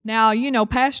Now,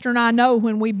 Pastor and I know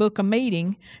when we book a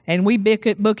meeting and we book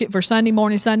it for Sunday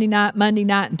morning, Sunday night, Monday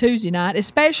night, and Tuesday night,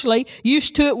 especially,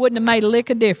 used to it wouldn't have made a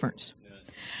lick of difference.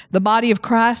 The body of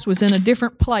Christ was in a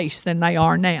different place than they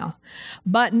are now.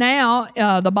 But now,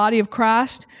 the body of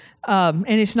Christ, and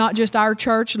it's not just our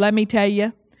church, let me tell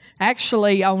you,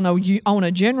 actually, on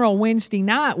a general Wednesday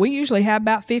night, we usually have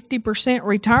about 50%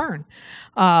 return.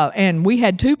 And we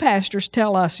had 2 pastors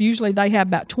tell us usually they have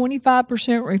about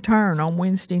 25% return on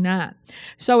Wednesday night.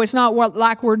 So it's not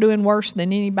like we're doing worse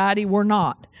than anybody. We're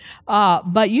not.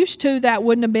 But used to, that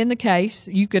wouldn't have been the case.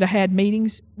 You could have had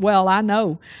meetings, well, I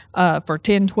know, for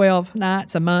 10, 12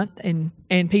 nights a month,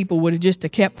 and people would have just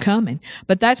kept coming.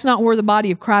 But that's not where the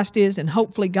body of Christ is, and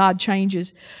hopefully God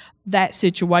changes that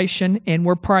situation, and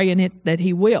we're praying that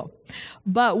He will.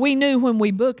 But we knew when we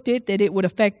booked it that it would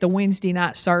affect the Wednesday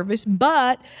night service.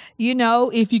 But,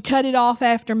 if you cut it off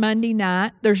after Monday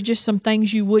night, there's just some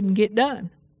things you wouldn't get done.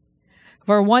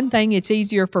 For one thing, it's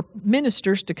easier for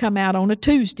ministers to come out on a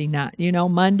Tuesday night.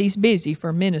 Monday's busy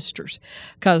for ministers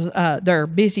because they're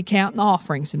busy counting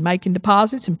offerings and making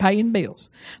deposits and paying bills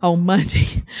on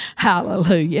Monday.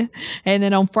 Hallelujah. And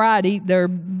then on Friday, they're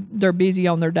busy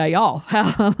on their day off.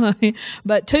 Hallelujah.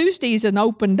 But Tuesday is an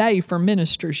open day for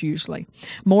ministers usually,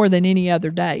 more than any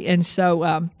other day. And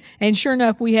so, and sure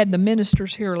enough, we had the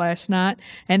ministers here last night,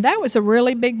 and that was a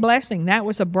really big blessing. That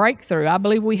was a breakthrough. I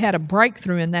believe we had a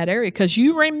breakthrough in that area because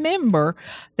you remember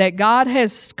that God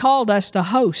has called us to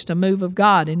host a move of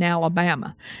God in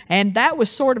Alabama. And that was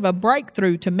sort of a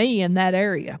breakthrough to me in that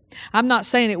area. I'm not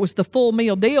saying it was the full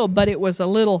meal deal, but it was a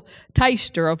little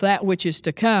taster of that which is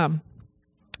to come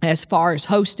as far as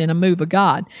hosting a move of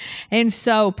God. And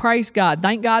so, praise God.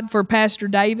 Thank God for Pastor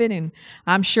David, and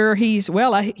I'm sure it's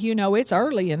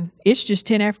early, and it's just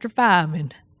 10 after 5,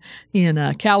 and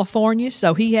in California,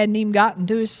 so he hadn't even gotten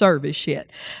to his service yet.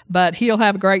 But he'll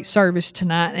have a great service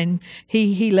tonight, and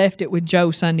he left it with Joe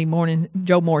Sunday morning,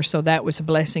 Joe Moore, so that was a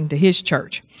blessing to his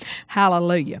church.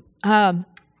 Hallelujah. A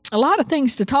lot of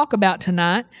things to talk about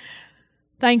tonight.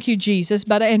 Thank you, Jesus.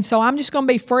 And so I'm just going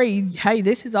to be free. Hey,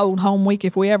 this is Old Home Week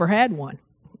if we ever had one.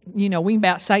 We can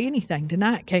about say anything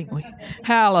tonight, can't we?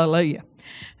 Hallelujah.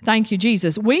 Thank you,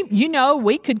 Jesus. We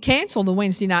could cancel the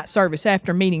Wednesday night service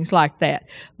after meetings like that,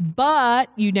 but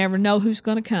you never know who's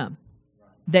going to come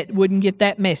that wouldn't get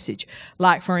that message.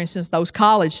 Like, for instance, those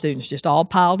college students just all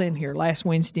piled in here last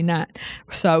Wednesday night.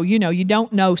 So, you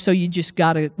don't know, so you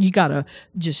gotta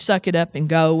just suck it up and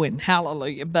go, and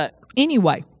hallelujah. But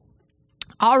anyway,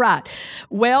 all right.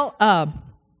 Well,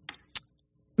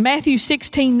 Matthew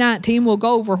 16:19, we'll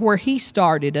go over where he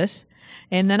started us.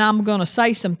 And then I'm going to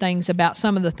say some things about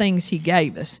some of the things he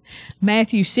gave us.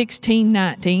 Matthew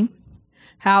 16:19.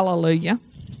 Hallelujah.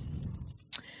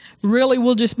 Really,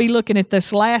 we'll just be looking at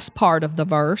this last part of the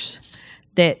verse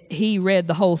that he read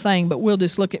the whole thing, but we'll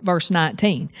just look at verse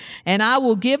 19. And I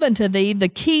will give unto thee the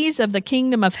keys of the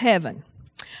kingdom of heaven.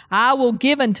 I will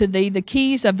give unto thee the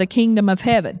keys of the kingdom of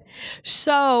heaven.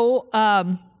 So,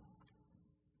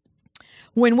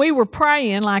 when we were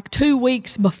praying, like 2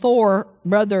 weeks before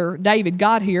Brother David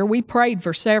got here, we prayed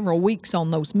for several weeks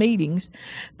on those meetings.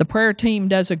 The prayer team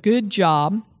does a good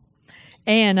job.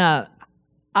 And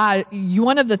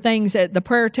one of the things that the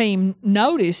prayer team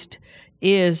noticed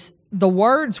is the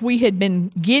words we had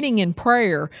been getting in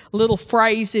prayer, little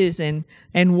phrases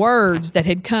and words that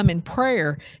had come in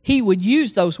prayer. He would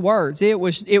use those words. It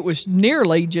was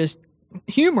nearly just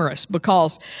humorous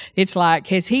because it's like,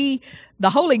 the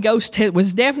Holy Ghost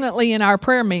was definitely in our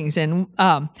prayer meetings. And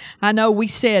I know we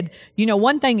said,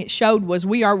 one thing it showed was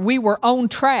we were on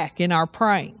track in our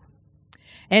praying.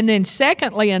 And then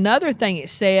secondly, another thing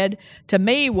it said to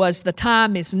me was the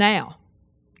time is now.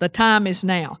 The time is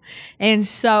now. And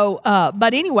so,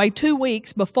 but anyway, 2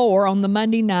 weeks before on the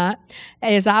Monday night,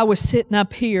 as I was sitting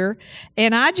up here,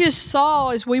 and I just saw,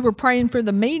 as we were praying for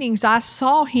the meetings, I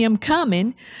saw him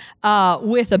coming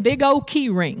with a big old key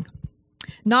ring.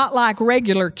 Not like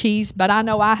regular keys, but I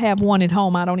know I have one at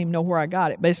home. I don't even know where I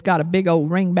got it, but it's got a big old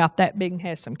ring about that big and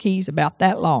has some keys about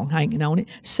that long hanging on it,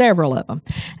 several of them.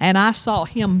 And I saw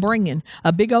him bringing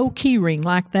a big old key ring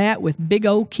like that with big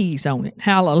old keys on it.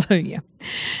 Hallelujah.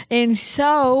 And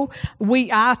so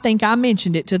I think I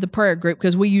mentioned it to the prayer group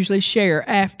because we usually share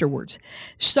afterwards.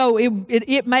 So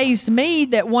it amazed me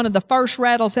that one of the first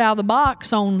rattles out of the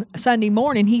box on Sunday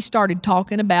morning, he started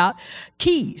talking about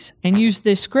keys and used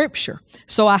this scripture.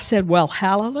 So I said, well,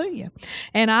 hallelujah.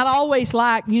 And I'd always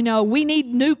like, we need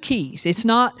new keys. It's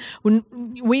not,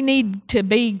 we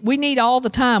need all the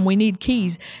time, we need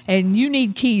keys. And you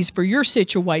need keys for your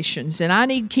situations. And I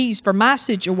need keys for my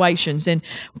situations. And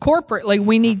corporately, desperately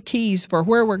we need keys for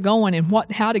where we're going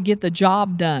and how to get the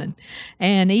job done,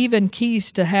 and even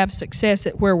keys to have success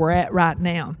at where we're at right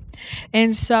now.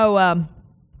 And so,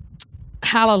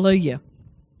 hallelujah.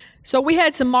 So we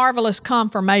had some marvelous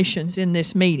confirmations in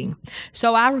this meeting.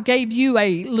 So I gave you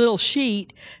a little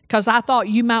sheet because I thought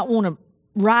you might want to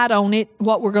write on it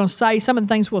what we're going to say, some of the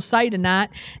things we'll say tonight,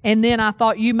 and then I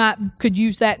thought you could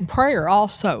use that in prayer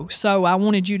also. So I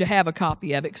wanted you to have a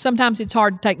copy of it. Sometimes it's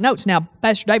hard to take notes. Now,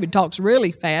 Pastor David talks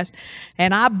really fast,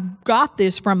 and I got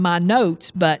this from my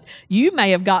notes, but you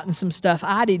may have gotten some stuff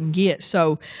I didn't get.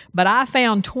 But I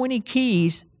found 20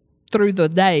 keys through the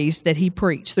days that he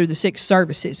preached, through the 6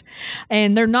 services.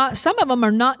 And some of them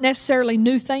are not necessarily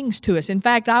new things to us. In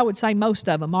fact, I would say most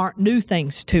of them aren't new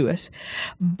things to us.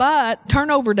 But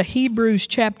turn over to Hebrews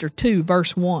chapter 2,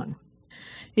 verse 1.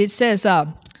 It says,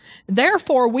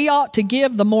 therefore we ought to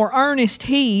give the more earnest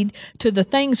heed to the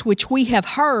things which we have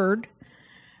heard,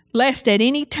 lest at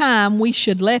any time we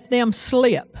should let them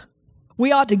slip.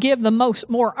 We ought to give the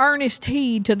more earnest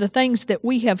heed to the things that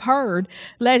we have heard,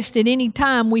 lest at any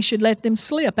time we should let them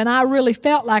slip. And I really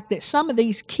felt like that some of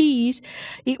these keys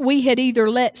we had either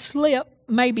let slip,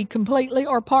 maybe completely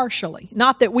or partially.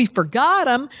 Not that we forgot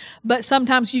them, but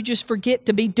sometimes you just forget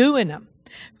to be doing them,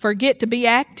 forget to be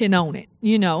acting on it,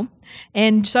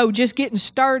 And so just getting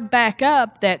stirred back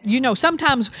up that,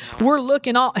 sometimes we're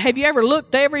looking have you ever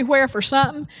looked everywhere for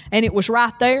something and it was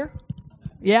right there?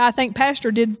 Yeah, I think Pastor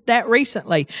did that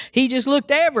recently. He just looked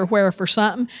everywhere for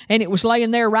something, and it was laying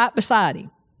there right beside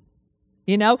him.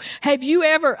 Have you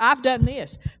ever, I've done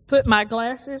this, put my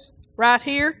glasses right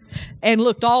here and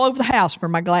looked all over the house for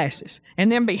my glasses,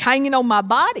 and then be hanging on my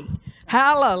body.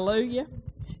 Hallelujah.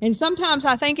 And sometimes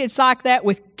I think it's like that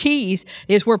with keys,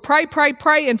 is we're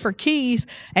praying for keys,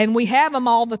 and we have them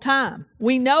all the time.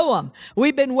 We know them.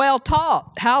 We've been well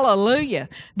taught. Hallelujah.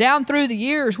 Down through the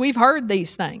years, we've heard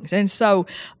these things. And so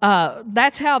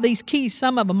that's how these keys,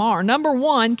 some of them are. Number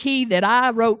one key that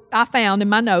I found in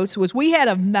my notes was we had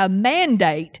a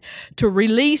mandate to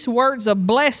release words of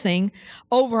blessing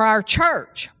over our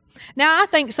church. Now, I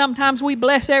think sometimes we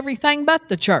bless everything but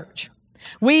the church.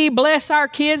 We bless our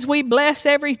kids. We bless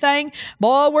everything.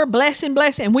 Boy, we're blessing,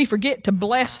 and we forget to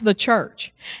bless the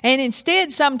church. And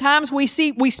instead, sometimes we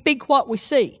speak what we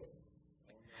see.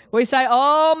 We say,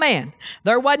 oh man,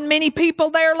 there wasn't many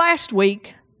people there last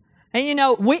week. And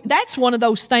that's one of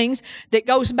those things that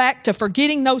goes back to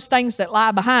forgetting those things that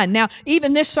lie behind. Now,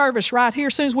 even this service right here,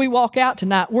 as soon as we walk out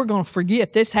tonight, we're going to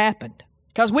forget this happened.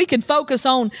 Because we could focus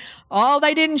on,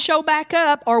 they didn't show back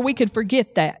up, or we could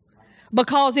forget that.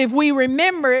 Because if we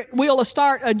remember it, we'll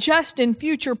start adjusting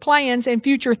future plans and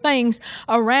future things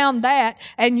around that.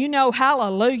 And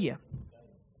hallelujah.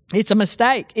 It's a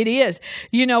mistake. It is.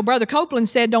 Brother Copeland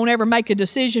said, don't ever make a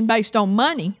decision based on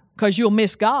money because you'll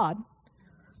miss God.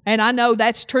 And I know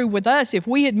that's true with us. If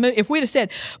we'd have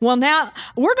said, well, now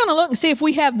we're going to look and see if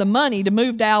we have the money to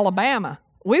move to Alabama,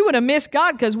 we would have missed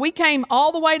God because we came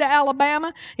all the way to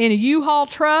Alabama in a U-Haul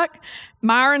truck.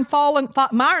 Myron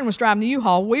was driving the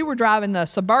U-Haul. We were driving the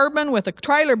Suburban with a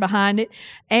trailer behind it,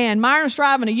 and Myron's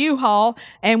driving a U-Haul,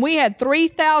 and we had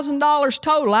 $3,000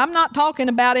 total. I'm not talking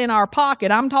about in our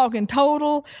pocket. I'm talking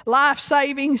total life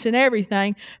savings and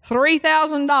everything.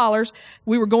 $3,000.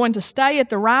 We were going to stay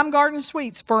at the Rhyme Garden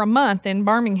Suites for a month in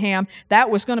Birmingham. That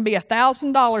was going to be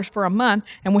 $1,000 for a month,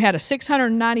 and we had a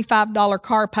 $695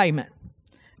 car payment.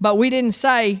 But we didn't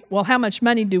say, well, how much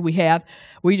money do we have?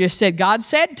 We just said, God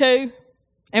said to.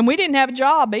 And we didn't have a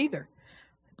job either.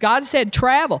 God said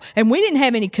travel. And we didn't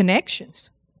have any connections.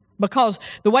 Because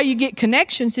the way you get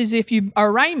connections is if you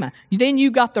are Rhema. Then you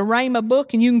got the Rhema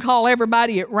book and you can call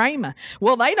everybody at Rhema.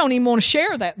 Well, they don't even want to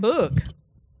share that book.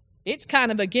 It's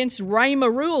kind of against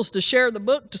Rhema rules to share the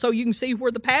book so you can see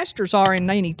where the pastors are in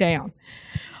any town.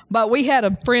 But we had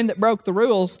a friend that broke the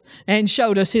rules and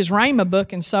showed us his Rhema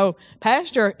book. And so,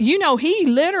 Pastor, he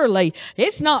literally,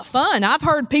 it's not fun. I've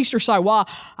heard pastors say, well,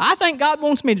 I think God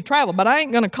wants me to travel, but I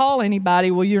ain't going to call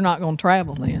anybody. Well, you're not going to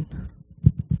travel then.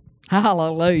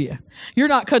 Hallelujah. You're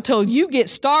not, until you get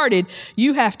started,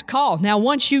 you have to call. Now,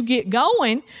 once you get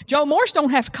going, Joe Morse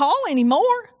don't have to call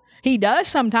anymore. He does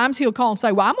sometimes. He'll call and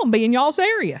say, well, I'm going to be in y'all's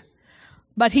area.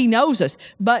 But he knows us.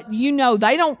 But,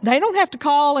 they don't have to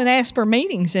call and ask for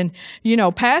meetings. And,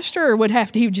 Pastor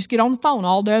he would just get on the phone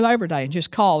all day, every day, and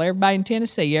just call everybody in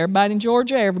Tennessee, everybody in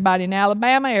Georgia, everybody in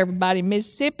Alabama, everybody in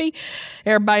Mississippi,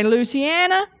 everybody in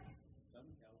Louisiana,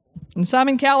 and some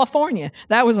in California.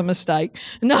 That was a mistake.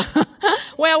 No,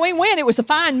 well, we went. It was a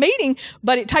fine meeting,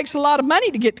 but it takes a lot of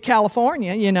money to get to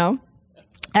California,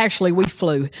 Actually, we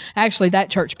flew. Actually, that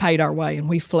church paid our way, and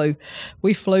we flew.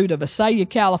 We flew to Visalia,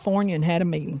 California, and had a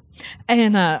meeting.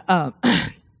 And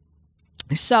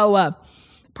so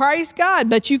praise God.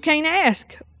 But you can't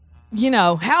ask,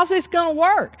 how's this going to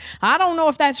work? I don't know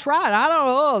if that's right. I don't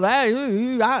know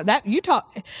that you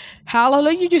talk.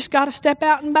 Hallelujah. You just got to step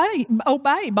out and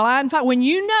obey. Blind faith. When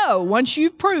once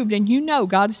you've proved and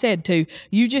God said to,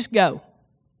 you just go.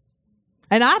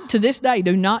 And I, to this day,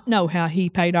 do not know how he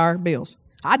paid our bills.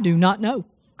 I do not know,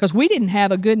 because we didn't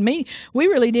have a good meeting. We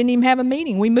really didn't even have a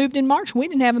meeting. We moved in March. We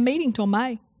didn't have a meeting till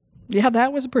May. Yeah,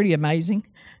 that was pretty amazing.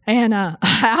 And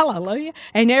hallelujah.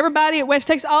 And everybody at West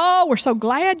Texas, we're so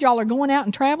glad y'all are going out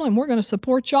and traveling. We're going to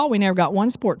support y'all. We never got one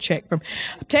support check from.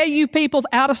 I tell you, people,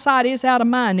 out of sight is out of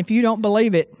mind. If you don't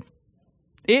believe it,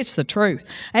 it's the truth.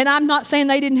 And I'm not saying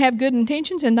they didn't have good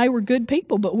intentions and they were good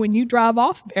people, but when you drive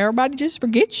off, everybody just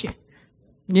forgets you.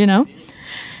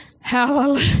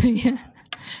 Hallelujah.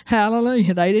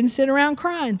 Hallelujah. They didn't sit around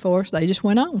crying for us. They just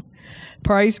went on.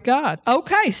 Praise God.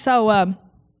 Okay, so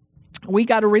we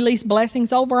got to release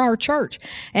blessings over our church.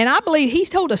 And I believe he's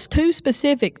told us two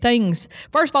specific things.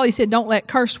 First of all, he said, don't let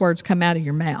curse words come out of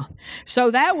your mouth.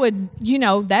 So that would,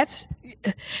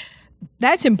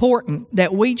 that's important,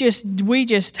 that we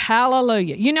just,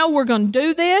 hallelujah. We're going to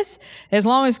do this as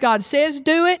long as God says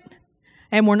do it,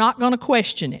 and we're not going to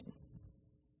question it.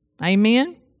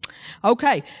 Amen.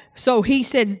 Okay, so he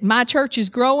said, my church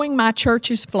is growing, my church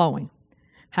is flowing.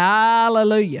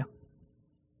 Hallelujah.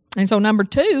 And so number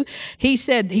 2,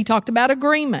 he talked about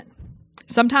agreement.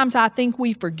 Sometimes I think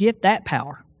we forget that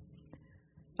power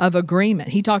of agreement.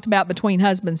 He talked about between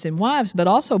husbands and wives, but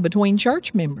also between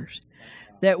church members,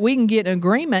 that we can get an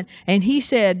agreement. And he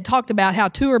talked about how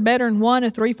 2 are better than 1,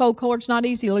 a threefold cord's not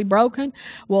easily broken.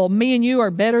 Well, me and you are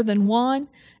better than 1.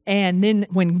 And then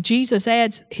when Jesus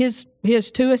adds his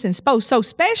to us and spoke, so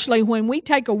especially when we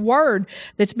take a word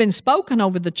that's been spoken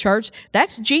over the church,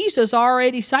 that's Jesus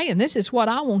already saying, this is what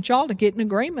I want y'all to get an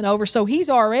agreement over. So he's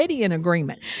already in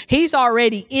agreement. He's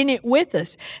already in it with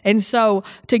us. And so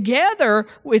together,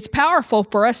 it's powerful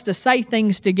for us to say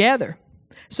things together.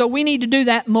 So we need to do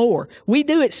that more. We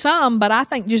do it some, but I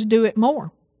think just do it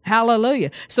more.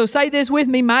 Hallelujah. So say this with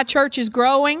me. My church is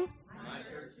growing.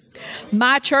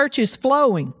 My church is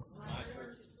flowing.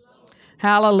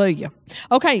 Hallelujah.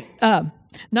 Okay,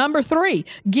 number 3,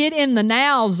 get in the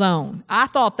now zone. I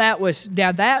thought that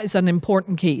is an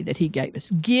important key that he gave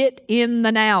us. Get in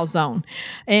the now zone.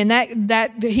 And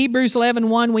that Hebrews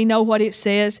 11:1, we know what it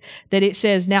says, that it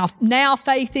says, now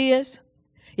faith is.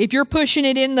 If you're pushing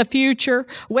it in the future,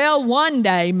 well, one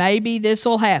day maybe this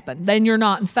will happen. Then you're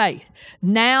not in faith.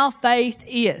 Now faith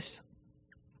is.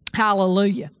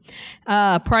 Hallelujah.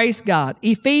 Praise God.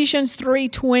 Ephesians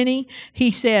 3:20, he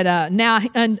said,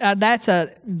 that's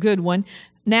a good one.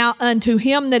 Now unto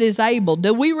him that is able.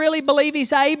 Do we really believe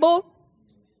he's able?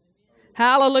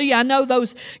 Hallelujah. I know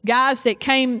those guys that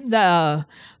came, was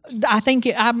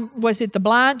it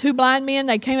the 2 blind men?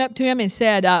 They came up to him and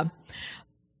said,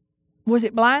 was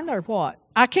it blind or what?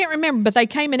 I can't remember, but they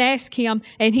came and asked him,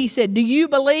 and he said, do you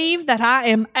believe that I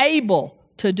am able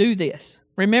to do this?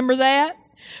 Remember that?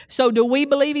 So do we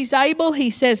believe he's able?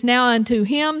 He says, now unto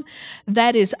him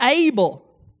that is able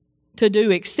to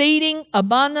do exceeding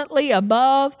abundantly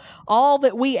above all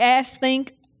that we ask,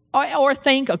 think, or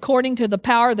think according to the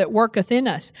power that worketh in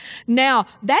us. Now,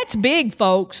 that's big,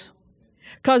 folks,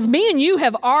 because me and you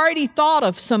have already thought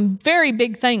of some very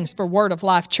big things for Word of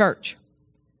Life Church,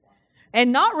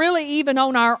 and not really even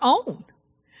on our own.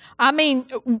 I mean,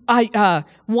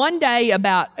 one day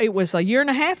it was a year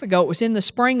and a half ago, it was in the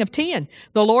spring of 10,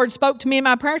 the Lord spoke to me in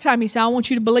my prayer time. He said, I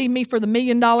want you to believe me for the $1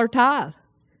 million tithe.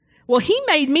 Well, he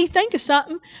made me think of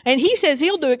something, and he says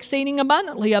he'll do exceeding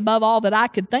abundantly above all that I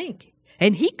could think.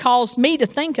 And he caused me to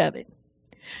think of it.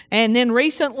 And then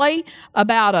recently,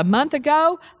 about a month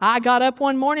ago, I got up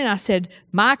one morning, I said,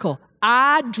 Michael,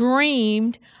 I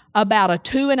dreamed about a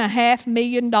 $2.5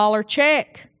 million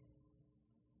check.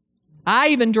 I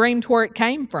even dreamed where it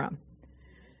came from.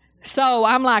 So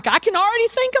I'm like, I can already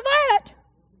think of that.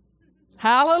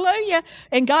 Hallelujah.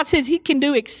 And God says he can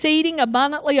do exceeding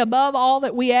abundantly above all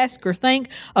that we ask or think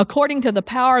according to the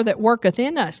power that worketh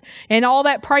in us. And all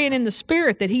that praying in the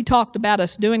Spirit that he talked about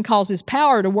us doing causes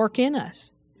power to work in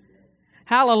us.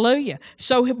 Hallelujah.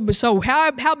 So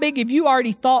how big have you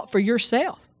already thought for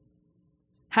yourself?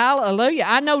 Hallelujah.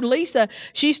 I know Lisa,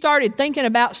 she started thinking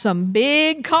about some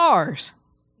big cars.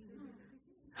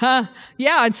 Huh?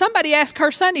 Yeah, and somebody asked her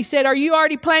Sunday, said, are you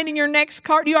already planning your next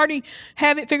car? Do you already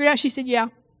have it figured out? She said, yeah.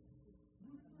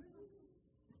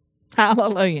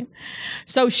 Hallelujah.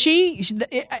 So she,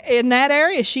 in that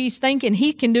area, she's thinking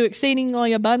he can do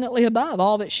exceedingly abundantly above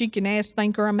all that she can ask,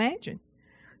 think, or imagine.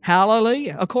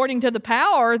 Hallelujah. According to the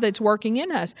power that's working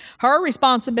in us. Her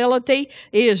responsibility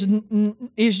is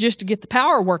just to get the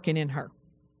power working in her.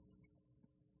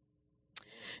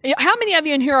 How many of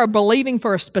you in here are believing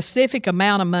for a specific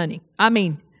amount of money? I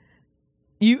mean,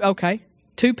 okay,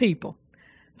 2 people.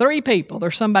 3 people,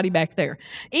 there's somebody back there.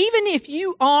 Even if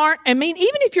you aren't, even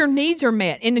if your needs are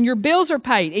met and your bills are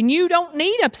paid and you don't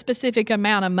need a specific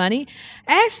amount of money,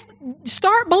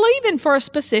 start believing for a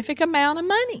specific amount of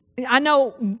money. I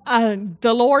know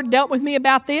the Lord dealt with me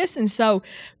about this,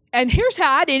 and here's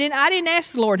how I did it. I didn't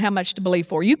ask the Lord how much to believe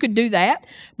for. You could do that,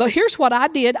 but here's what I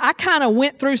did. I kind of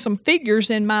went through some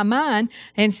figures in my mind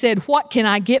and said, what can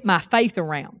I get my faith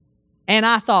around? And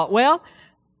I thought, well,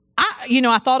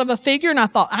 I thought of a figure and I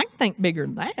thought, I can think bigger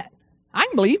than that. I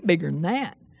can believe bigger than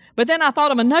that. But then I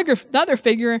thought of another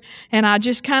figure and I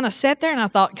just kind of sat there and I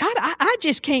thought, God, I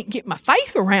just can't get my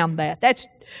faith around that.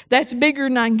 That's bigger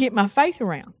than I can get my faith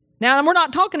around. Now, we're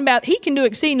not talking about he can do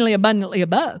exceedingly abundantly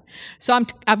above. So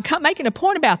I'm making a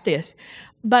point about this.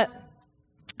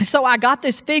 So I got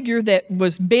this figure that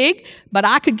was big, but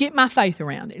I could get my faith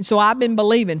around it. And so I've been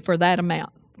believing for that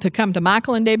amount to come to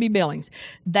Michael and Debbie Billings.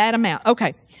 That amount.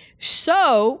 Okay.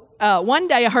 So one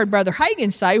day I heard Brother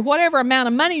Hagin say, whatever amount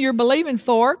of money you're believing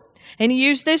for, and he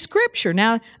used this scripture,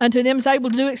 now unto them is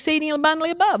able to do exceedingly abundantly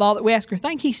above all that we ask or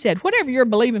think. He said, whatever you're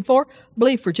believing for,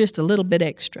 believe for just a little bit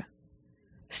extra.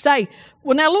 Say,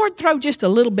 well, now, Lord, throw just a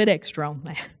little bit extra on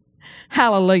that.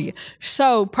 Hallelujah.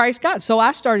 So, praise God. So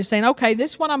I started saying, okay,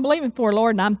 this is what I'm believing for,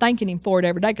 Lord, and I'm thanking Him for it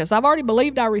every day because I've already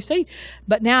believed I received.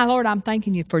 But now, Lord, I'm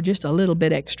thanking You for just a little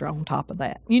bit extra on top of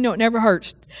that. You know, it never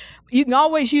hurts. You can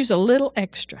always use a little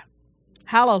extra.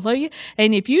 Hallelujah.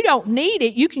 And if you don't need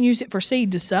it, you can use it for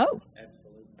seed to sow.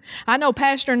 I know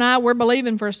Pastor and I, we're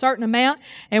believing for a certain amount,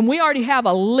 and we already have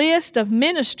a list of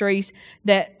ministries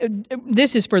that,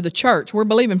 this is for the church. We're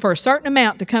believing for a certain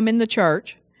amount to come in the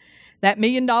church, that $1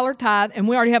 million tithe, and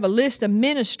we already have a list of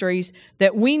ministries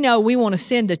that we know we want to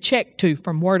send a check to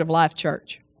from Word of Life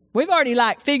Church. We've already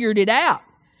figured it out.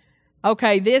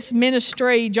 Okay, this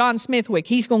ministry, John Smithwick,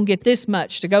 he's going to get this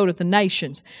much to go to the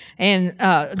nations. And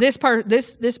this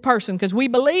person, because we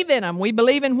believe in them. We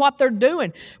believe in what they're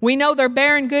doing. We know they're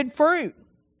bearing good fruit.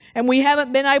 And we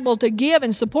haven't been able to give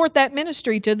and support that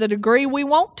ministry to the degree we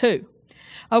want to.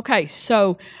 Okay,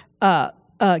 so get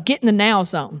in the now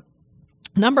zone.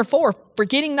 Number 4,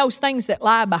 forgetting those things that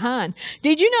lie behind.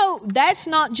 Did you know that's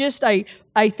not just a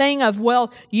thing of,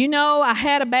 well, I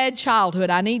had a bad childhood.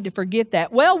 I need to forget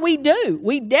that. Well, we do.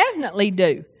 We definitely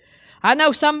do. I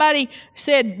know somebody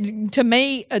said to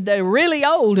me, they're really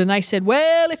old, and they said,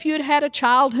 well, if you'd had a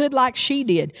childhood like she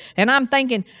did. And I'm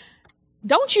thinking,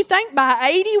 don't you think by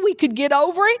 80 we could get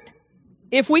over it?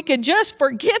 If we could just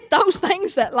forget those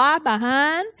things that lie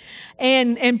behind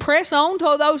and press on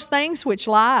to those things which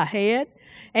lie ahead.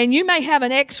 And you may have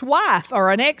an ex-wife or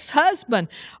an ex-husband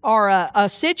or a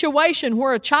situation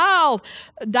where a child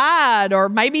died, or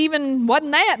maybe even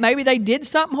wasn't that. Maybe they did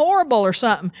something horrible or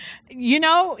something,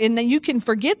 and then you can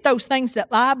forget those things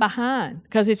that lie behind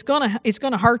because it's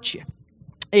gonna hurt you.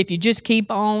 If you just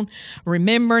keep on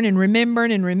remembering and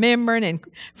remembering and remembering and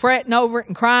fretting over it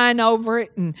and crying over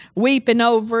it and weeping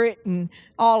over it and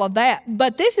all of that.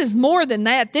 But this is more than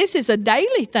that. This is a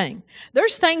daily thing.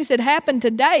 There's things that happen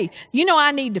today.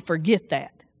 I need to forget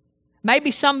that.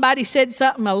 Maybe somebody said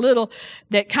something a little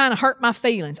that kind of hurt my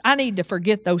feelings. I need to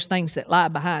forget those things that lie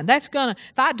behind. If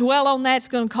I dwell on that, it's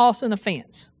going to cause an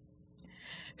offense.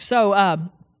 So,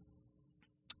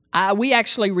 we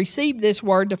actually received this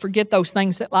word to forget those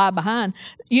things that lie behind.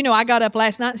 I got up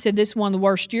last night and said this is one of the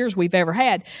worst years we've ever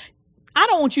had. I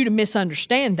don't want you to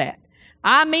misunderstand that.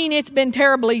 It's been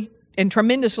terribly and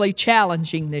tremendously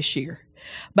challenging this year.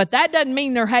 But that doesn't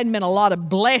mean there hadn't been a lot of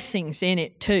blessings in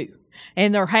it too.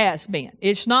 And there has been.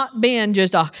 It's not been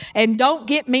just and don't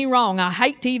get me wrong, I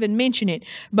hate to even mention it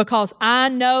because I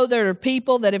know there are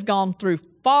people that have gone through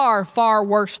far, far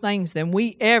worse things than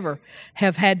we ever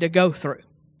have had to go through.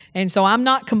 And so I'm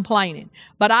not complaining,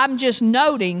 but I'm just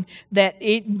noting that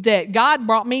God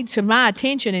brought me to my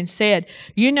attention and said,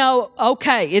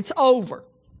 okay, it's over.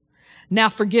 Now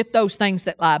forget those things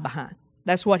that lie behind.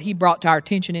 That's what He brought to our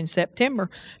attention in September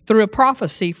through a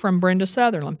prophecy from Brenda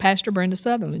Sutherland, Pastor Brenda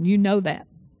Sutherland. You know that.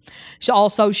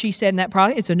 She said in that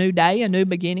prophecy, it's a new day, a new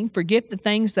beginning. Forget the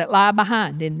things that lie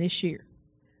behind in this year.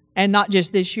 And not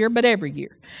just this year, but every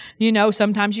year. You know,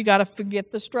 sometimes you got to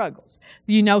forget the struggles.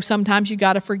 You know, sometimes you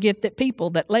got to forget that people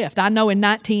that left. I know in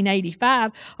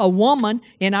 1985, a woman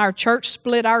in our church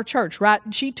split our church, right?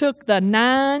 She took the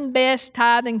 9 best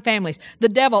tithing families. The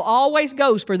devil always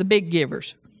goes for the big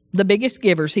givers. The biggest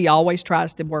givers, he always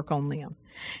tries to work on them.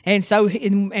 And so,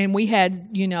 and we had,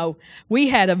 you know, we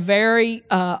had a very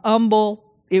humble,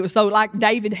 it was so like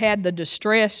David had the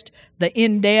distressed, the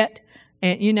in debt,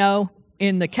 and, you know,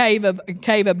 in the cave of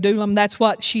Adullam, that's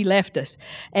what she left us.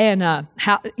 And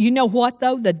you know what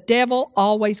though? The devil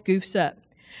always goofs up,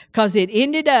 because it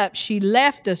ended up she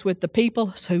left us with the people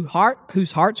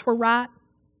whose hearts were right.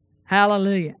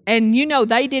 Hallelujah. And you know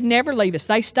they didn't ever leave us.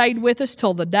 They stayed with us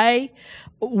till the day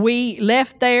we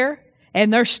left there,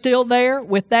 and they're still there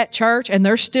with that church, and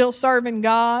they're still serving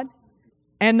God.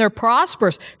 And they're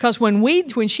prosperous, because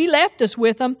when she left us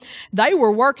with them, they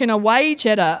were working a wage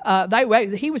at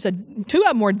two of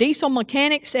them were diesel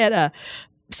mechanics at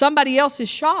somebody else's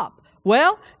shop.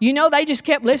 Well, you know, they just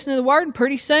kept listening to the word, and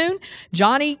pretty soon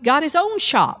Johnny got his own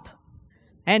shop,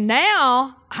 and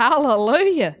now,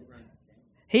 hallelujah,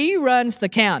 he runs the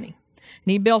county.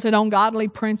 And he built it on godly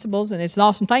principles, and it's an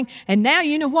awesome thing. And now,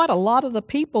 you know what? A lot of the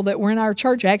people that were in our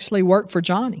church actually work for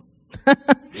Johnny.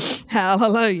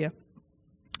 Hallelujah.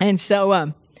 And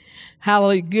so,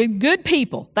 hallelujah, good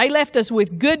people. They left us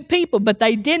with good people, but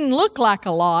they didn't look like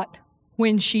a lot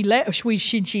when she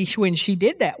when she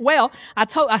did that. Well,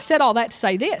 I said all that to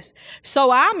say this. So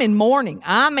I'm in mourning.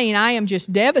 I mean, I am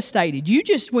just devastated.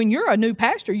 When you're a new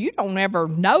pastor, you don't ever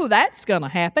know that's going to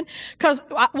happen. Because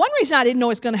one reason I didn't know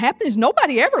it's going to happen is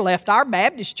nobody ever left our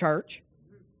Baptist church.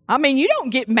 I mean, you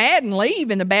don't get mad and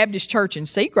leave in the Baptist church in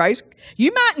Seagraves.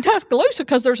 You might in Tuscaloosa,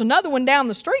 because there's another one down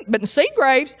the street. But in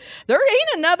Seagraves, there ain't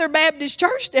another Baptist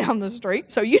church down the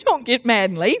street. So you don't get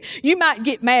mad and leave. You might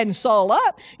get mad and soul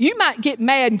up. You might get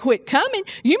mad and quit coming.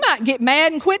 You might get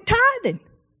mad and quit tithing.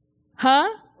 Huh?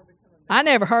 I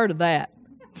never heard of that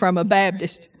from a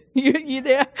Baptist. You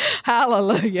there?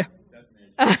 Hallelujah.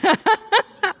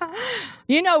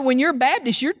 You know, when you're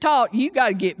Baptist, you're taught you got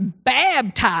to get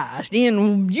baptized,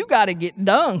 and you got to get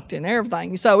dunked and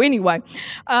everything. So anyway,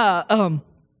 I'm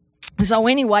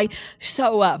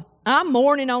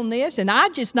mourning on this, and I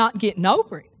just not getting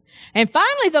over it. And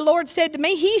finally, the Lord said to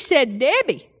me, He said,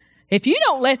 Debbie, if you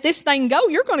don't let this thing go,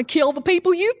 you're going to kill the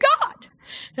people you've got.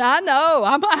 I know.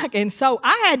 I'm like, and so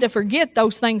I had to forget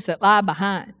those things that lie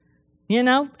behind. You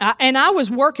know, and I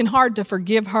was working hard to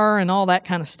forgive her and all that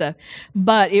kind of stuff.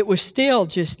 But it was still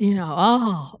just, you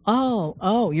know,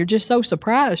 you're just so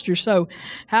surprised. You're so,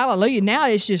 hallelujah. Now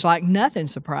it's just like nothing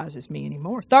surprises me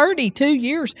anymore. 32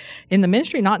 years in the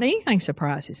ministry, not anything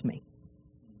surprises me.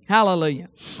 Hallelujah.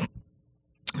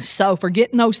 So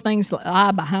forgetting those things that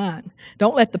lie behind.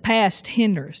 Don't let the past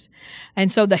hinder us.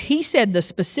 And so he said the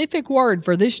specific word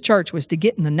for this church was to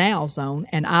get in the now zone,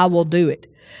 and I will do it.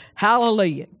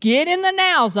 Hallelujah. Get in the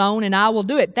now zone, and I will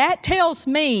do it. That tells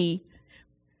me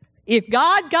if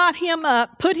God got him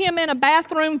up, put him in a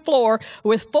bathroom floor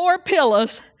with 4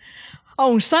 pillows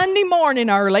on Sunday morning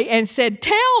early and said,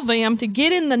 tell them to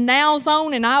get in the now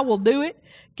zone and I will do it.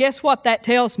 Guess what that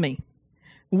tells me?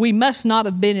 We must not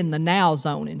have been in the now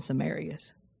zone in some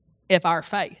areas of our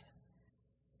faith.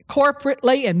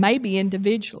 Corporately and maybe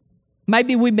individually.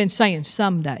 Maybe we've been saying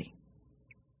someday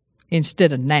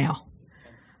instead of now.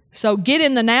 So get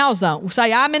in the now zone.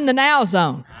 Say, I'm in the now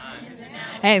zone.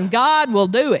 And God will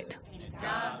do it.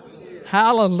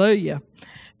 Hallelujah.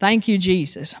 Thank you,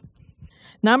 Jesus.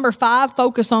 Number 5,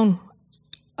 focus on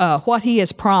what He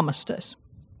has promised us.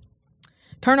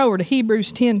 Turn over to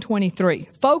Hebrews 10:23.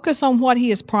 Focus on what He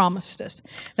has promised us.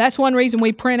 That's one reason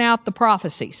we print out the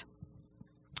prophecies.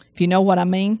 If you know what I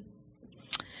mean.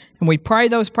 And we pray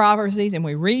those prophecies and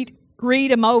we read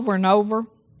them over and over.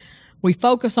 We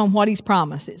focus on what He's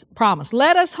promised.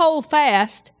 Let us hold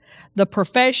fast the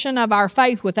profession of our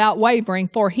faith without wavering,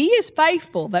 for He is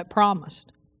faithful that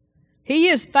promised. He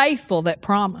is faithful that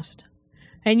promised.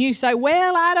 And you say,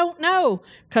 well, I don't know,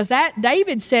 because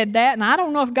David said that, and I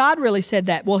don't know if God really said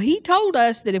that. Well, He told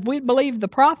us that if we'd believe the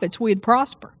prophets, we'd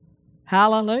prosper.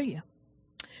 Hallelujah.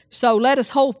 So let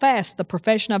us hold fast the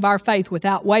profession of our faith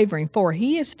without wavering, for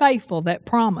He is faithful that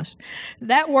promised.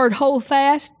 That word hold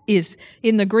fast is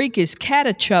in the Greek is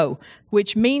katacho,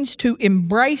 which means to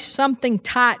embrace something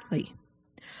tightly.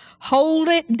 Hold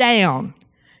it down,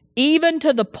 even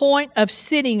to the point of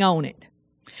sitting on it.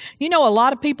 You know, a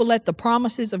lot of people let the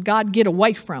promises of God get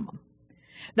away from them.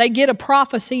 They get a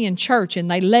prophecy in church and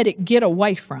they let it get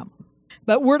away from them.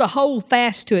 but we're to hold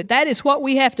fast to it. That is what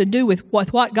we have to do with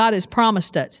what God has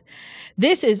promised us.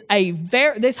 This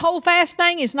whole fast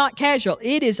thing is not casual.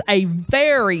 It is a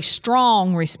very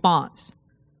strong response.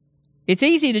 It's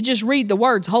easy to just read the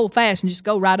words hold fast and just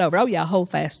go right over. Oh yeah, hold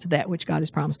fast to that which God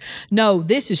has promised. No,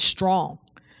 this is strong.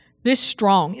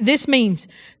 This means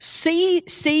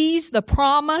seize the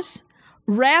promise,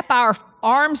 wrap our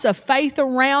arms of faith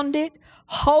around it,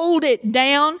 hold it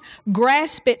down,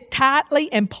 grasp it tightly,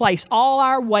 and place all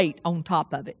our weight on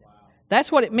top of it.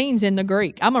 That's what it means in the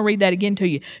Greek. I'm going to read that again to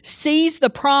you. Seize the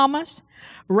promise,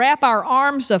 wrap our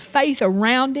arms of faith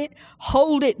around it,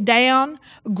 hold it down,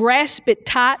 grasp it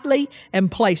tightly,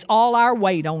 and place all our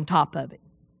weight on top of it.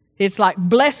 It's like,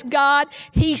 bless God,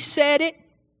 He said it,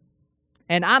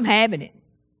 and I'm having it.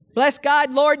 Bless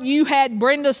God, Lord, you had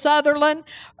Brenda Sutherland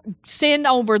send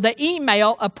over the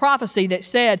email a prophecy that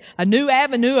said a new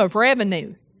avenue of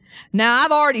revenue. Now,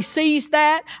 I've already seized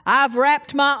that. I've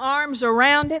wrapped my arms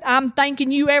around it. I'm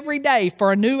thanking you every day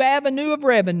for a new avenue of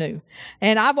revenue.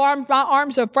 And I've armed my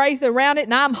arms of faith around it,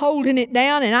 and I'm holding it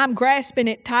down, and I'm grasping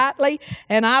it tightly,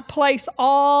 and I place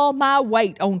all my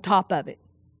weight on top of it.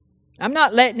 I'm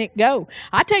not letting it go.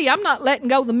 I tell you, I'm not letting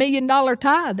go the $1 million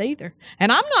tithe either.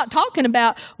 And I'm not talking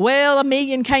about, well, $1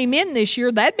 million came in this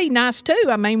year. That'd be nice too.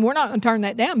 I mean, we're not going to turn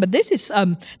that down. But this is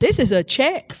a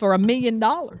check for $1 million.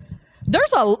 There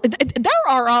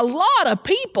are a lot of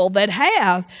people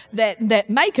that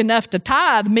make enough to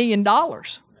tithe $1 million.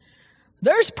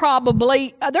 There's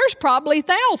probably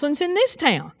thousands in this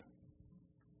town.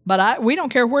 But we don't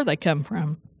care where they come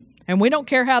from. And we don't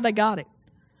care how they got it.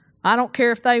 I don't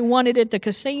care if they won it at the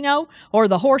casino or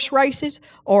the horse races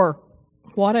or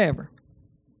whatever.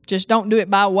 Just don't do it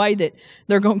by a way that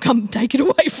they're going to come take it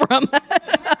away from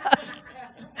us.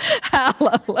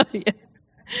 Hallelujah.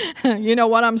 You know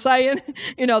what I'm saying?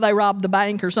 They robbed the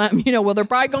bank or something. Well, they're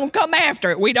probably going to come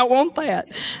after it. We don't want that.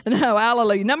 No,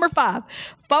 hallelujah. Number 5,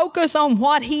 focus on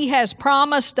what He has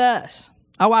promised us.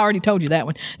 Oh, I already told you that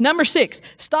one. Number 6,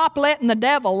 stop letting the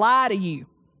devil lie to you.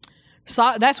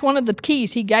 So that's one of the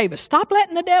keys He gave us. Stop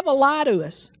letting the devil lie to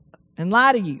us and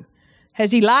lie to you.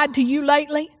 Has he lied to you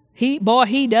lately? He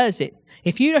does it.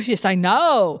 If you just say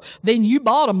no, then you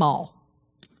bought them all.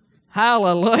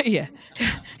 Hallelujah.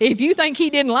 If you think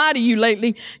he didn't lie to you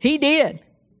lately, he did.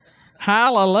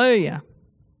 Hallelujah.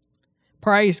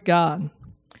 Praise God.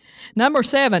 Number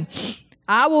 7,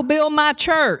 I will build my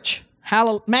church.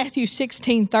 Matthew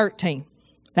 16:13.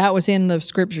 That was in the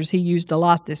scriptures he used a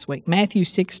lot this week. Matthew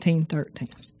 16:13.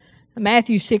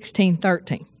 Matthew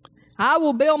 16:13. I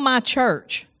will build my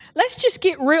church. Let's just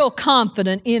get real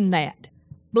confident in that.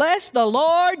 Bless the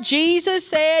Lord. Jesus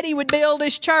said He would build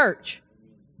His church.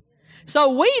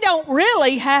 So we don't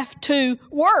really have to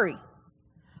worry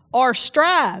or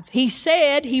strive. He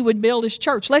said He would build His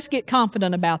church. Let's get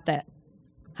confident about that.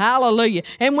 Hallelujah.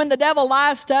 And when the devil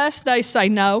lies to us, they say,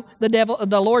 no,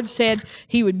 the Lord said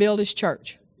He would build His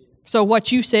church. So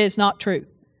what you say is not true.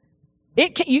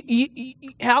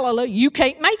 Hallelujah. You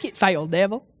can't make it fail,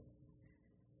 devil.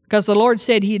 Because the Lord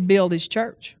said He'd build His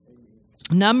church.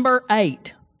 Number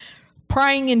 8,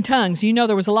 praying in tongues.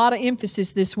 There was a lot of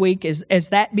emphasis this week as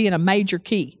that being a major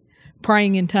key.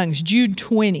 Praying in tongues. Jude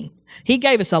 20. He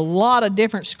gave us a lot of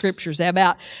different scriptures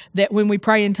about that when we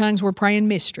pray in tongues, we're praying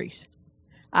mysteries.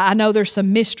 I know there's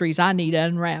some mysteries I need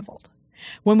unraveled.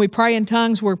 When we pray in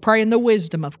tongues, we're praying the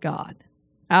wisdom of God.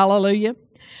 Hallelujah.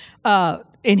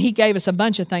 And He gave us a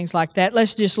bunch of things like that.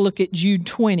 Let's just look at Jude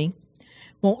 20.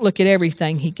 Won't look at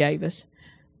everything He gave us.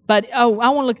 But, I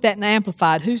want to look at that in the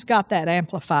Amplified. Who's got that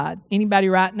Amplified? Anybody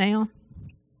right now?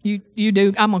 You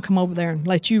do? I'm going to come over there and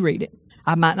let you read it.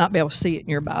 I might not be able to see it in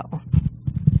your Bible.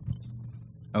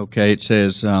 Okay, it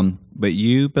says, but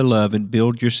you, beloved,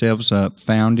 build yourselves up,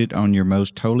 founded on your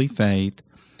most holy faith,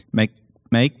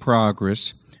 make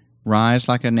progress, rise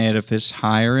like an edifice,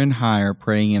 higher and higher,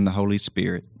 praying in the Holy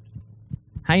Spirit.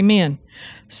 Amen.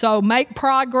 So make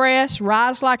progress,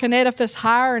 rise like an edifice,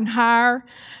 higher and higher,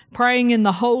 praying in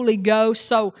the Holy Ghost.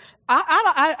 So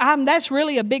I'm that's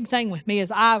really a big thing with me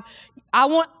is I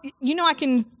want, I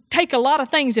can take a lot of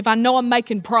things if I know I'm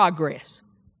making progress.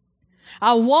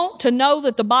 I want to know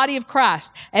that the body of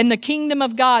Christ and the kingdom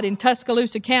of God in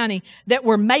Tuscaloosa County, that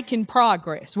we're making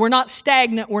progress. We're not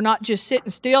stagnant. We're not just sitting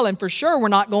still, and for sure we're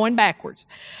not going backwards.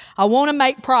 I want to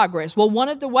make progress. Well, one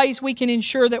of the ways we can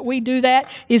ensure that we do that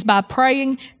is by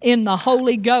praying in the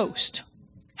Holy Ghost.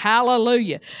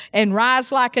 Hallelujah. And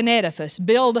rise like an edifice.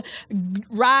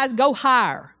 Rise, go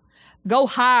higher. Go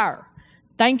higher.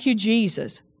 Thank you,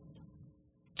 Jesus.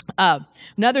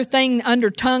 Another thing under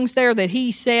tongues there that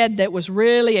he said that was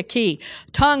really a key.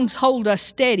 Tongues hold us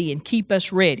steady and keep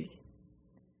us ready.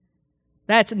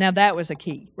 Now that was a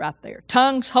key right there.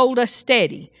 Tongues hold us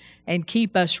steady and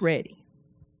keep us ready.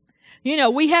 You know,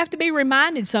 we have to be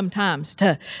reminded sometimes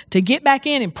to get back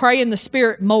in and pray in the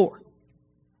Spirit more.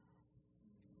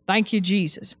 Thank you,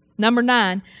 Jesus. Number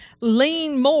 9,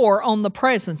 lean more on the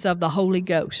presence of the Holy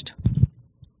Ghost.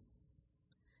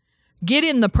 Get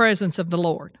in the presence of the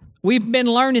Lord. We've been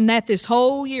learning that this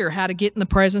whole year, how to get in the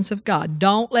presence of God.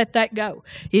 Don't let that go.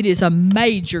 It is a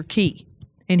major key.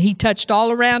 And he touched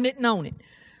all around it and on it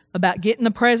about getting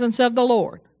the presence of the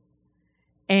Lord.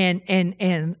 And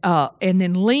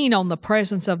then lean on the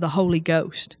presence of the Holy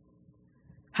Ghost.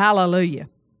 Hallelujah.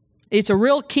 It's a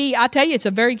real key. I tell you, it's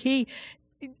a very key.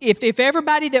 If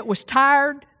everybody that was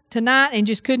tired tonight and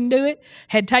just couldn't do it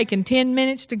had taken 10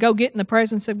 minutes to go get in the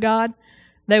presence of God,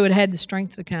 they would have had the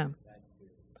strength to come.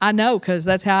 I know, because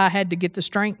that's how I had to get the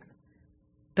strength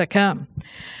to come.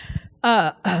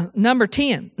 Number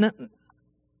 10.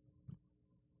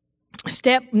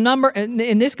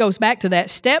 And this goes back to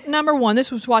that. Step number 1,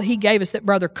 this was what he gave us that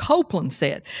Brother Copeland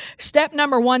said. Step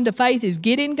number 1 to faith is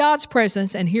get in God's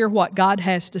presence and hear what God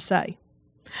has to say.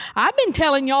 I've been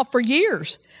telling y'all for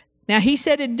years. Now, he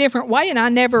said it a different way, and I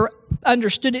never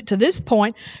understood it to this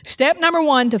point. Step number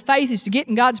 1 to faith is to get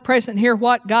in God's presence and hear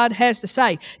what God has to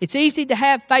say. It's easy to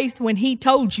have faith when he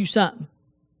told you something.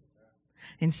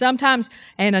 And sometimes,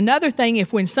 and another thing,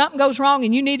 if when something goes wrong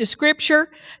and you need a scripture,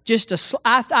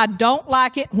 I don't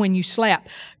like it when you slap.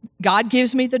 God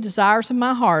gives me the desires of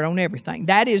my heart on everything.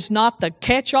 That is not the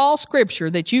catch-all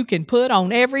scripture that you can put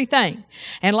on everything.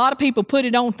 And a lot of people put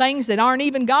it on things that aren't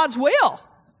even God's will.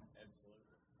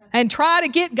 And try to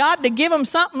get God to give them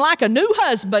something like a new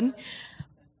husband.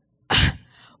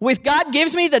 With God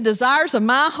gives me the desires of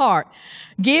my heart.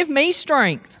 Give me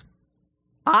strength.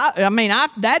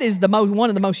 That is one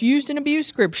of the most used and abused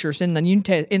scriptures in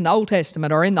the Old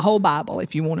Testament, or in the whole Bible,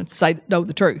 if you want to know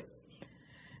the truth.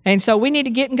 And so we need to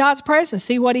get in God's presence,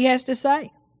 see what he has to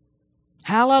say.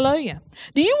 Hallelujah.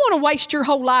 Do you want to waste your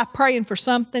whole life praying for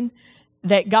something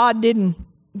that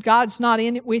God's not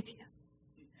in it with you?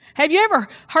 Have you ever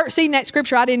seen that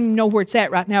scripture? I didn't even know where it's at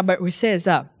right now, but it says,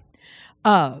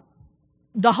 the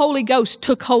Holy Ghost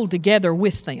took hold together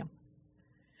with them.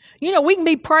 You know, we can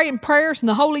be praying prayers and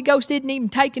the Holy Ghost isn't even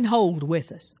taking hold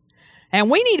with us. And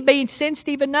we need to be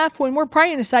sensitive enough when we're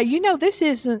praying to say,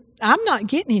 I'm not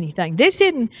getting anything. This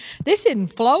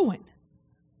isn't flowing.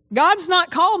 God's not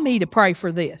called me to pray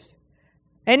for this.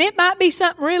 And it might be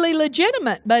something really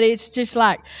legitimate, but it's just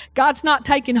like, God's not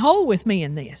taking hold with me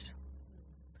in this.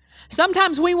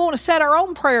 Sometimes we want to set our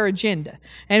own prayer agenda,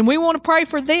 and we want to pray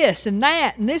for this and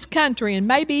that in this country, and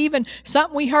maybe even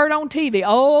something we heard on TV.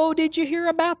 Oh, did you hear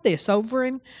about this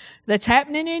that's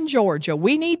happening in Georgia?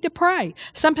 We need to pray.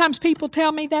 Sometimes people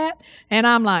tell me that, and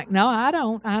I'm like, no, I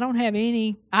don't have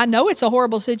any. I know it's a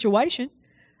horrible situation,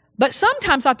 but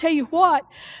sometimes I'll tell you what,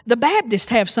 the Baptists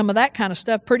have some of that kind of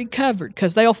stuff pretty covered,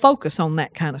 because they'll focus on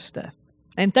that kind of stuff.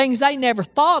 And things they never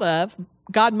thought of,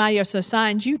 God may have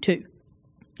assigned you to.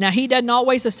 Now, he doesn't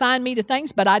always assign me to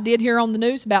things, but I did hear on the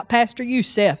news about Pastor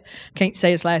Youssef. Can't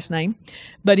say his last name.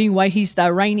 But anyway, he's the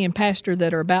Iranian pastor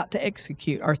that are about to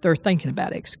execute, or they're thinking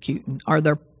about executing.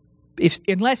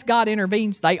 Unless God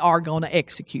intervenes, they are going to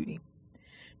execute him.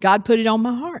 God put it on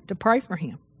my heart to pray for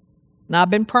him. And I've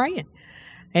been praying.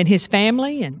 And his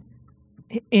family, and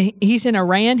he's in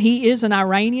Iran. He is an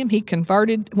Iranian. He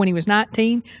converted when he was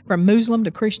 19 from Muslim to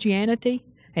Christianity,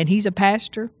 and he's a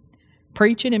pastor,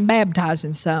 preaching and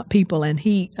baptizing some people, and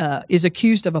he is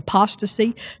accused of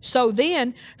apostasy. So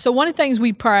one of the things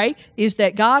we pray is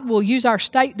that God will use our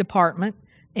State Department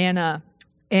and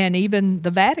even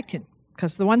the Vatican,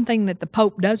 because the one thing that the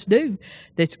Pope does do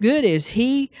that's good is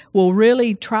he will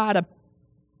really try to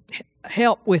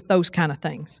help with those kind of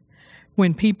things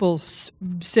when people's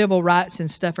civil rights and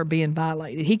stuff are being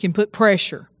violated. He can put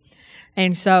pressure,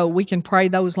 and so we can pray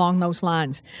along those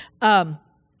lines.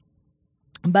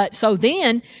 But so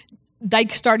then they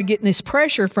started getting this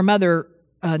pressure from other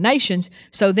nations,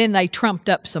 so then they trumped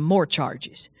up some more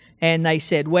charges. And they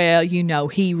said, well,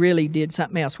 he really did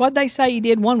something else. What did they say he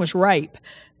did? One was rape,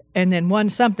 and then one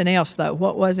something else, though.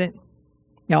 What was it?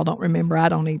 Y'all don't remember. I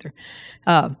don't either.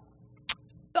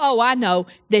 I know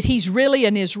that he's really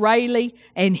an Israeli,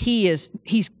 and it's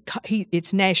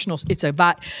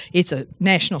a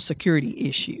national security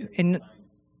issue. And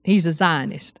he's a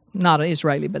Zionist, not an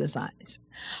Israeli, but a Zionist.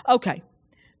 Okay,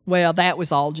 well, that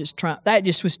was all just that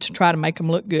just was to try to make them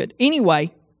look good.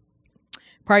 Anyway,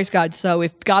 praise God. So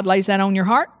if God lays that on your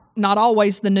heart, not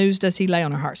always the news does he lay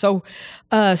on our heart. So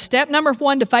step number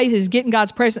 1 to faith is getting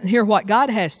God's presence and hear what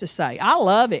God has to say. I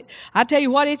love it. I tell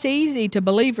you what, it's easy to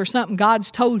believe for something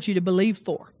God's told you to believe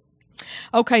for.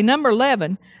 Okay, number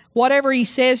 11, whatever he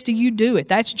says to you, do it.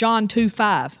 That's John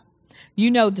 2:5.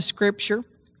 You know the scripture.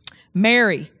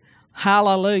 Mary,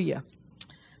 hallelujah.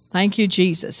 Thank you,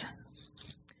 Jesus.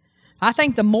 I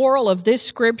think the moral of this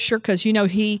scripture, because,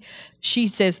 she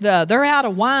says, they're out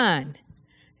of wine.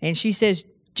 And she says,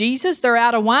 Jesus, they're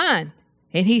out of wine.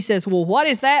 And he says, well, what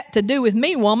is that to do with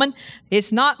me, woman?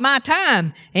 It's not my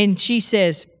time. And she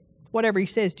says, whatever he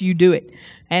says, do you do it?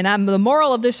 And the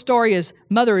moral of this story is,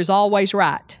 mother is always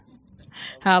right.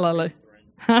 Hallelujah.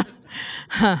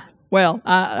 Well,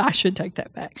 I should take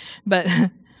that back. But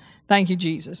thank you,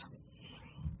 Jesus.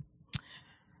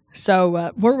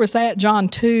 So where was that? John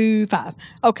 2:5.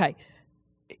 Okay.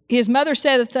 His mother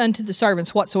saith unto the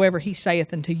servants, whatsoever he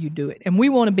saith unto you, do it. And we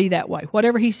want to be that way.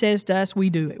 Whatever he says to us, we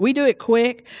do it. We do it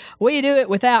quick. We do it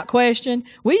without question.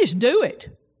 We just do it.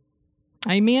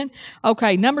 Amen?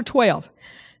 Okay, number 12.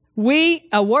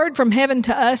 A word from heaven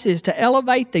to us is to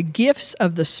elevate the gifts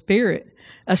of the Spirit.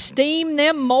 Esteem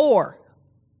them more.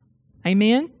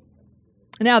 Amen?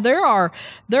 Now, there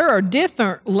are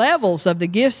different levels of the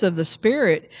gifts of the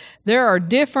Spirit. There are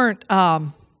different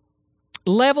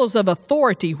levels of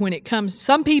authority when it comes.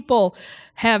 Some people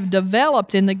have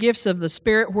developed in the gifts of the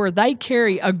Spirit where they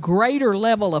carry a greater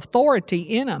level of authority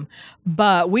in them,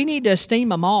 but we need to esteem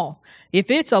them all.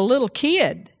 If it's a little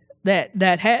kid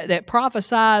that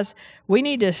prophesies, we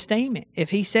need to esteem it.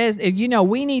 If he says,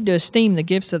 we need to esteem the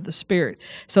gifts of the Spirit.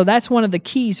 So that's one of the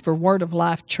keys for Word of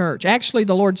Life Church. Actually,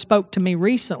 the Lord spoke to me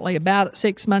recently, about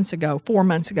 4 months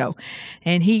ago,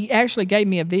 and he actually gave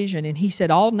me a vision, and he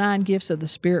said all 9 gifts of the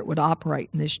Spirit would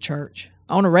operate in this church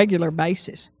on a regular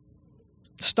basis.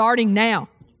 Starting now,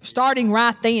 starting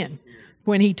right then,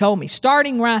 when he told me,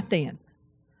 starting right then.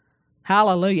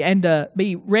 Hallelujah. And to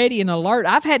be ready and alert.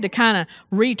 I've had to kind of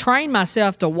retrain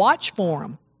myself to watch for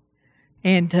them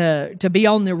and to be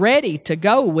on the ready to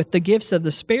go with the gifts of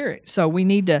the Spirit. So we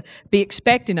need to be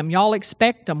expecting them. Y'all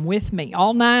expect them with me,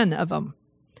 all 9 of them.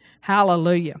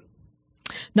 Hallelujah.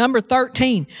 Number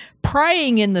 13,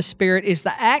 praying in the Spirit is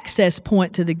the access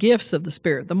point to the gifts of the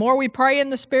Spirit. The more we pray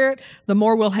in the Spirit, the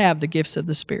more we'll have the gifts of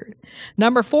the Spirit.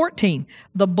 Number 14,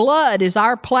 the blood is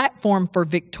our platform for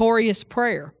victorious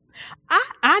prayer.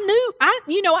 I'm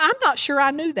not sure I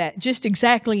knew that just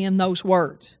exactly in those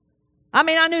words. I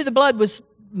mean, I knew the blood was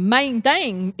main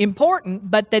thing, important,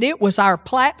 but that it was our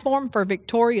platform for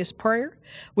victorious prayer.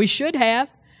 We should have,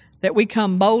 that we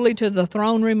come boldly to the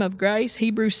throne room of grace.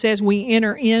 Hebrews says we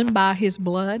enter in by His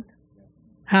blood.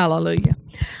 Hallelujah.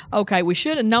 Okay, we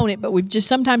should have known it, but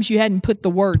sometimes you hadn't put the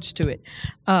words to it.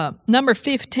 Number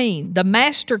 15, the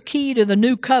master key to the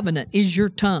new covenant is your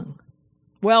tongue.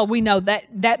 Well, we know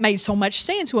that made so much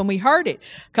sense when we heard it,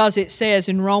 because it says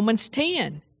in Romans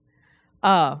 10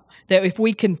 that if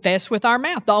we confess with our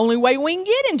mouth, the only way we can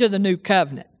get into the new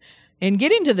covenant and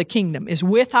get into the kingdom is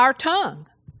with our tongue.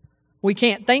 We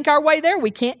can't think our way there. We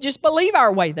can't just believe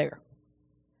our way there.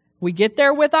 We get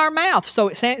there with our mouth. So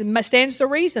it stands to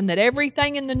reason that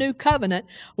everything in the new covenant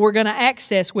we're going to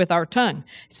access with our tongue.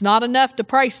 It's not enough to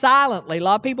pray silently. A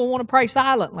lot of people want to pray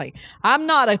silently. I'm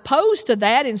not opposed to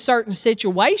that in certain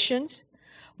situations.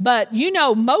 But,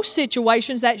 most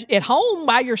situations that at home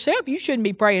by yourself, you shouldn't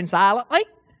be praying silently.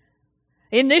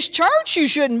 In this church, you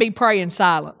shouldn't be praying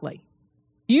silently.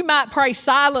 You might pray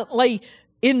silently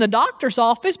in the doctor's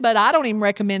office, but I don't even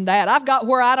recommend that. I've got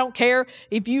where I don't care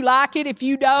if you like it, if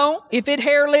you don't, if it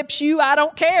hair lips you, I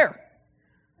don't care.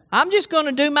 I'm just going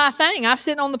to do my thing. I was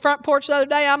sitting on the front porch the other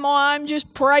day. I'm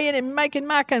just praying and making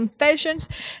my confessions,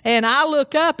 and I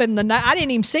look up, and I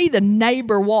didn't even see the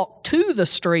neighbor walk to the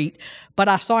street, but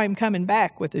I saw him coming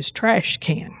back with his trash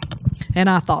can, and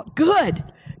I thought, good,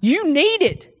 you need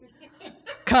it,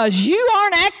 because you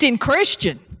aren't acting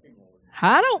Christian.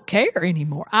 I don't care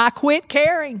anymore. I quit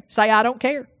caring. Say, I don't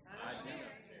care.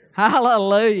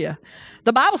 Hallelujah.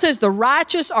 The Bible says the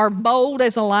righteous are bold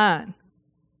as a lion.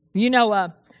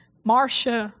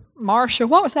 Marcia,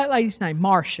 what was that lady's name?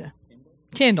 Marcia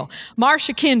Kendall.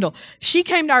 She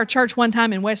came to our church one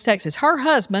time in West Texas. Her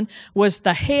husband was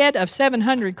the head of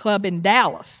 700 Club in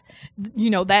Dallas,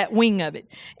 that wing of it.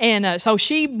 And so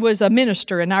she was a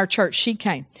minister in our church. She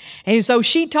came. And so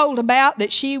she told about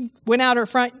that she went out her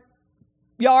front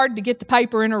yard to get the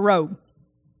paper in her robe.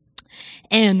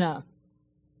 And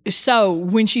so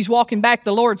when she's walking back,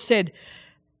 the Lord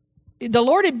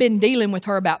had been dealing with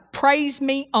her about praise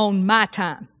me on my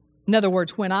time. In other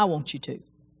words, when I want you to,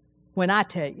 when I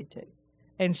tell you to.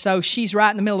 And so she's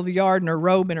right in the middle of the yard in her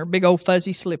robe and her big old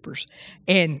fuzzy slippers.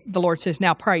 And the Lord says,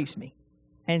 now praise me.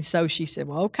 And so she said,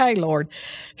 well, okay, Lord.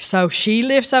 So she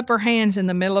lifts up her hands in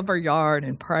the middle of her yard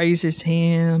and praises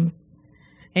Him.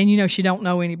 And she don't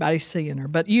know anybody's seeing her.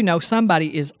 But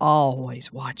somebody is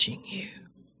always watching you.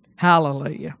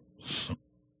 Hallelujah.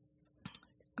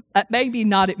 Maybe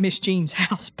not at Miss Jean's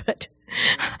house, but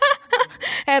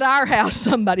at our house,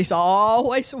 somebody's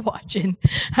always watching.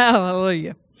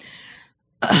 Hallelujah.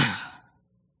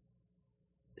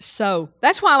 So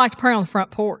that's why I like to pray on the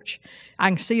front porch. I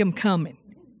can see them coming.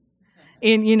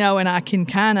 And, and I can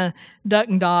kind of duck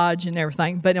and dodge and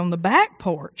everything. But on the back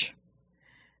porch,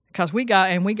 because we got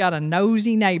a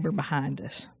nosy neighbor behind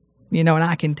us, and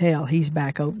I can tell he's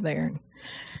back over there.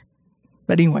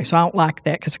 But anyway, so I don't like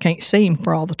that because I can't see him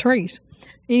for all the trees.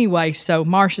 Anyway, so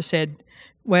Marcia said,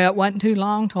 well, it wasn't too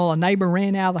long till a neighbor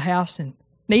ran out of the house and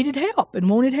needed help and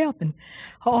wanted help. And,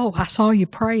 I saw you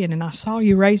praying and I saw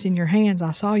you raising your hands.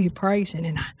 I saw you praising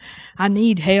and I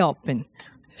need help. And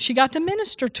she got to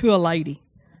minister to a lady.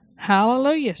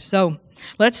 Hallelujah. So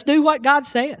let's do what God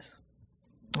says.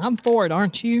 I'm for it,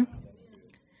 aren't you?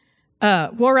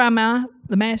 Where am I?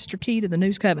 The master key to the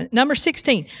new covenant. Number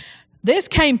 16. This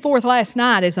came forth last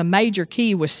night as a major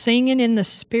key, was singing in the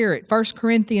Spirit. 1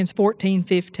 Corinthians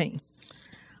 14:15.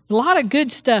 A lot of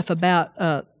good stuff about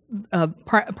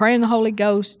praying the Holy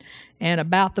Ghost and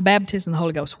about the baptism of the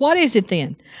Holy Ghost. What is it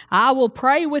then? I will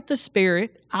pray with the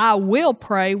Spirit. I will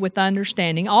pray with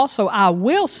understanding. Also, I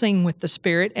will sing with the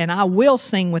Spirit, and I will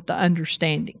sing with the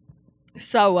understanding.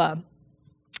 So,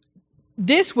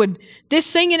 this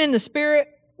singing in the Spirit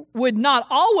would not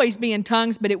always be in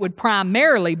tongues, but it would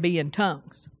primarily be in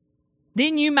tongues.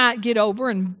 Then you might get over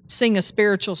and sing a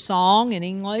spiritual song in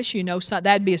English. So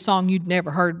that'd be a song you'd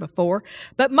never heard before.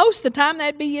 But most of the time,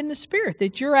 that'd be in the Spirit,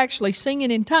 that you're actually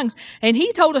singing in tongues. And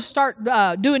he told us to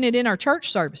start doing it in our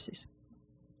church services.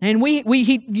 And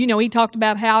he talked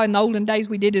about how in the olden days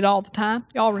we did it all the time.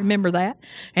 Y'all remember that?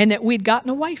 And that we'd gotten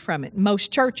away from it in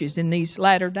most churches in these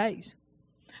latter days.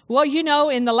 Well,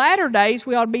 in the latter days,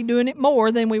 we ought to be doing it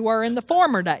more than we were in the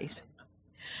former days.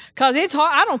 Because it's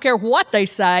hard. I don't care what they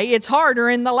say. It's harder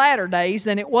in the latter days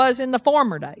than it was in the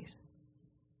former days.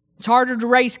 It's harder to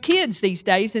raise kids these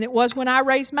days than it was when I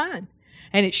raised mine.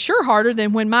 And it's sure harder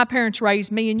than when my parents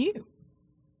raised me and you.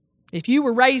 If you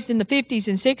were raised in the 50s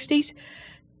and 60s,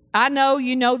 I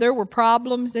know, there were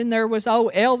problems, and there was,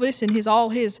 Elvis and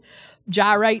all his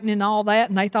gyrating and all that,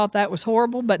 and they thought that was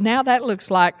horrible. But now that looks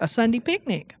like a Sunday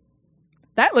picnic.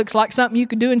 That looks like something you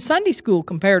could do in Sunday school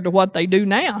compared to what they do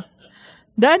now,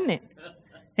 doesn't it?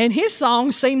 And his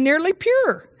songs seem nearly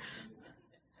pure.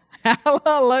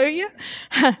 Hallelujah.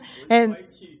 And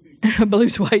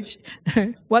Blues Wage.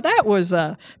 Well, that was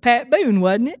Pat Boone,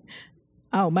 wasn't it?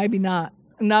 Oh, maybe not.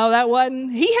 No, that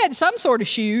wasn't. He had some sort of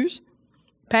shoes.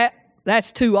 Pat,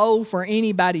 that's too old for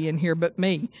anybody in here but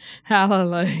me.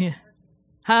 Hallelujah.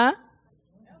 Huh?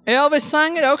 Elvis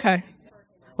sang it? Okay.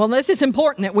 Well, this is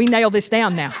important that we nail this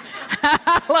down now.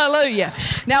 Hallelujah.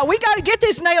 Now, we got to get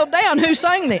this nailed down, who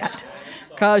sang that.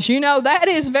 Because, that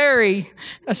is very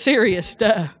serious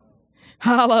stuff.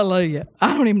 Hallelujah.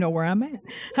 I don't even know where I'm at.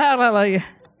 Hallelujah.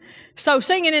 So,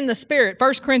 singing in the Spirit,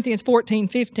 1 Corinthians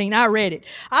 14:15, I read it.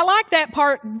 I like that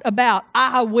part about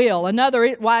I will.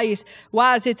 Another way is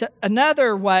it's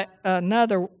another way, in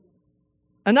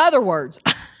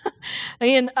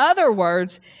other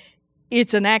words,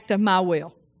 it's an act of my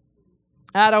will.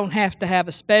 I don't have to have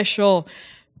a special,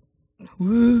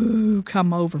 woo,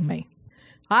 come over me.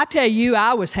 I tell you,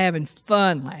 I was having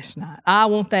fun last night. I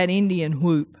want that Indian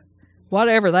whoop,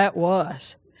 whatever that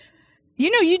was.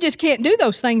 You just can't do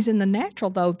those things in the natural,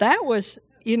 though. That was,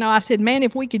 I said, man,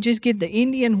 if we could just get the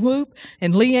Indian whoop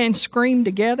and Leanne scream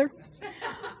together,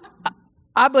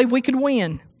 I believe we could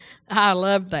win. I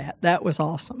loved that. That was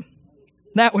awesome.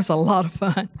 That was a lot of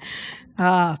fun.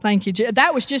 Thank you.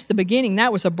 That was just the beginning.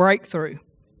 That was a breakthrough.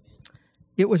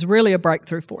 It was really a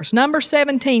breakthrough for us. Number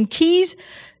 17, keys.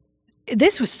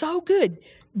 This was so good.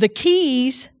 The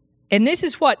keys, and this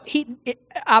is what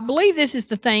I believe this is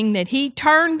the thing that he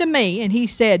turned to me and he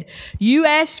said, you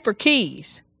asked for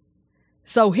keys.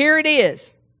 So here it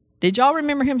is. Did y'all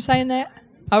remember him saying that?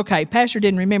 Okay, Pastor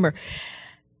didn't remember.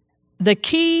 The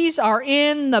keys are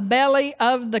in the belly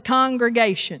of the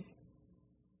congregation.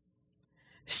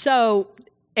 So,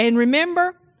 and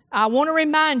remember, I want to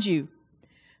remind you,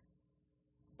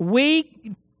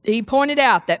 he pointed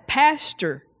out that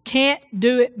pastor can't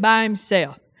do it by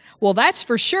himself. Well, that's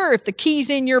for sure if the key's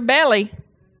in your belly.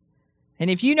 And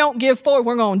if you don't give forward,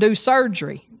 we're going to do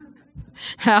surgery.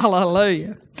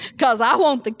 Hallelujah. Because I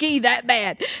want the key that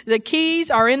bad. The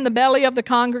keys are in the belly of the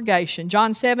congregation.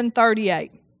 John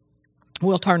 7:38.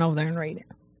 We'll turn over there and read it.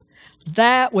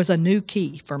 That was a new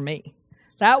key for me.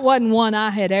 That wasn't one I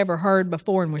had ever heard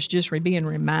before and was just being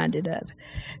reminded of.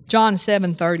 John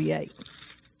 7:38.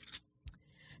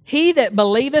 He that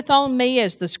believeth on me,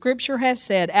 as the scripture has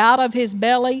said, out of his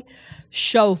belly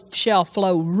shall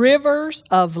flow rivers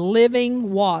of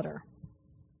living water.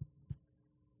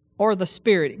 Or the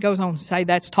Spirit. It goes on to say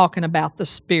that's talking about the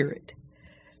Spirit.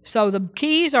 So the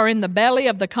keys are in the belly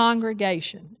of the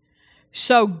congregation.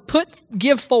 So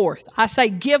give forth. I say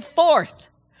give forth.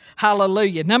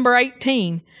 Hallelujah. Number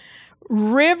 18.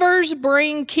 Rivers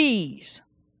bring keys.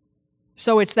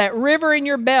 So it's that river in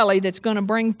your belly that's going to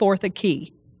bring forth a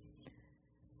key.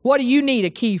 What do you need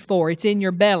a key for? It's in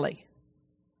your belly.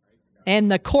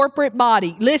 And the corporate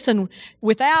body. Listen,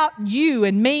 without you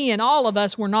and me and all of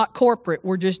us, we're not corporate.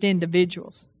 We're just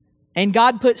individuals. And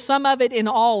God put some of it in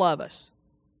all of us.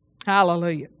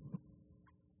 Hallelujah.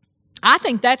 I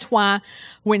think that's why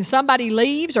when somebody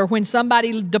leaves or when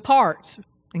somebody departs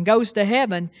and goes to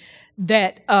heaven,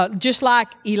 that just like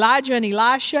Elijah and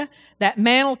Elisha, that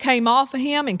mantle came off of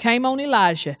him and came on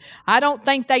Elijah. I don't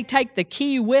think they take the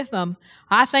key with them.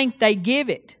 I think they give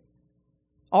it.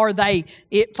 Or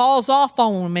it falls off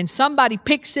on them and somebody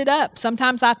picks it up.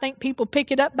 Sometimes I think people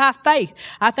pick it up by faith.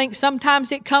 I think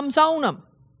sometimes it comes on them.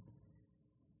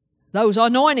 Those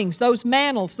anointings, those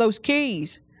mantles, those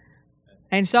keys.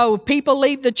 And so people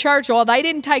leave the church, well, they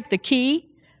didn't take the key.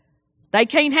 They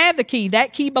can't have the key.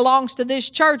 That key belongs to this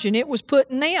church and it was put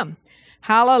in them.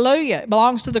 Hallelujah. It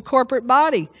belongs to the corporate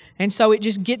body. And so it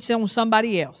just gets on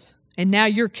somebody else. And now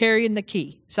you're carrying the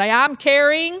key. Say, I'm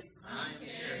carrying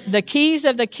the keys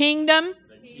of the kingdom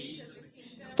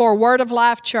for Word of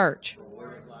Life Church.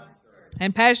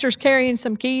 And Pastor's carrying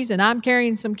some keys and I'm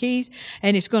carrying some keys,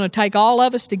 and it's going to take all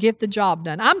of us to get the job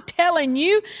done. I'm telling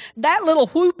you, that little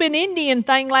whooping Indian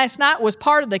thing last night was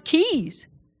part of the keys.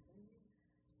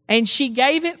 And she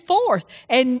gave it forth.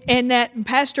 And that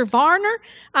Pastor Varner,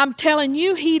 I'm telling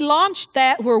you, he launched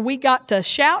that where we got to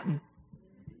shouting.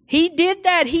 He did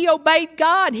that. He obeyed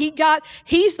God.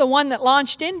 He's the one that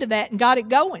launched into that and got it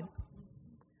going.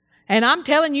 And I'm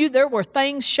telling you, there were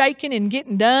things shaking and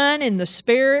getting done in the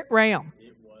spirit realm.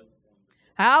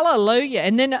 Hallelujah.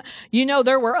 And then,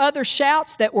 there were other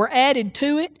shouts that were added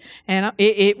to it, and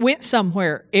it went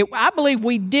somewhere. I believe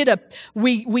we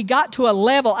got to a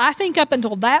level. I think up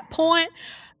until that point,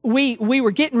 we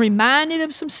were getting reminded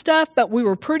of some stuff, but we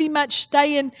were pretty much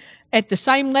staying at the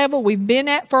same level we've been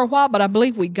at for a while, but I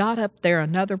believe we got up there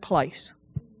another place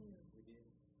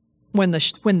when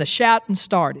the shouting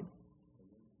started.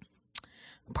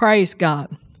 Praise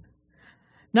God.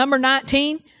 Number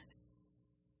 19,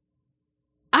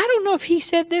 I don't know if he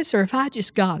said this or if I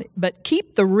just got it, but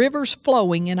keep the rivers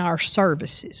flowing in our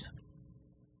services.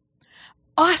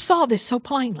 I saw this so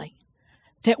plainly,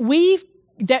 that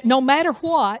no matter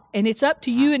what, and it's up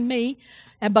to you and me,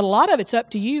 but a lot of it's up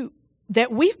to you,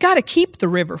 that we've got to keep the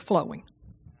river flowing.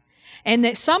 And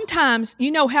that sometimes, you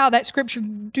know how that scripture,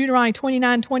 Deuteronomy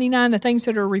 29:29, the things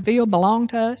that are revealed belong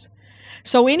to us.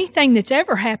 So anything that's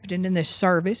ever happened in this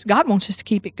service, God wants us to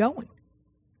keep it going.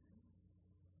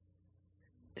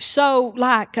 So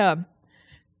even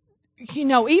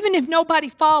if nobody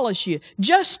follows you,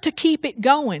 just to keep it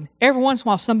going, every once in a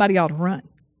while somebody ought to run.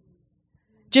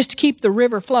 Just to keep the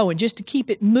river flowing, just to keep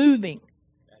it moving.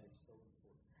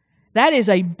 That is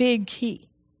a big key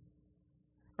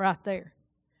right there.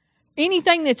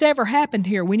 Anything that's ever happened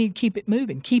here, we need to keep it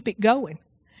moving, keep it going.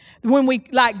 When we,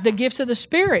 like the gifts of the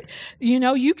Spirit,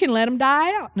 you can let them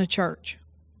die out in the church.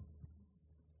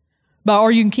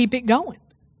 Or you can keep it going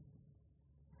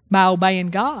by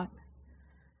obeying God.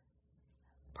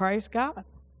 Praise God.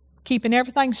 Keeping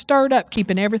everything stirred up,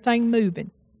 keeping everything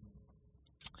moving.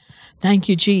 Thank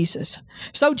you, Jesus.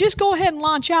 So just go ahead and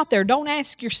launch out there. Don't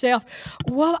ask yourself,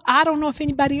 well, I don't know if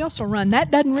anybody else will run.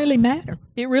 That doesn't really matter.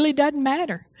 It really doesn't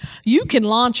matter. You can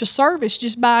launch a service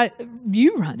just by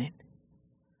you running.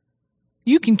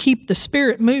 You can keep the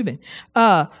Spirit moving.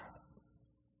 1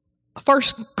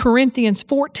 Corinthians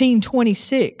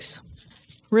 14:26.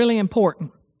 Really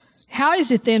important. How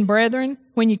is it then, brethren,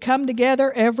 when you come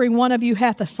together, every one of you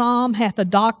hath a psalm, hath a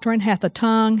doctrine, hath a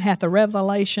tongue, hath a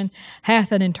revelation,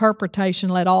 hath an interpretation,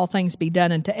 let all things be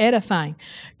done unto edifying.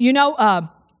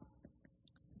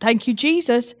 Thank you,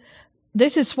 Jesus.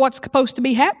 This is what's supposed to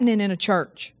be happening in a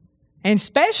church. And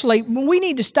especially, we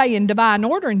need to stay in divine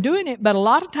order in doing it, but a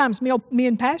lot of times me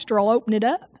and Pastor will open it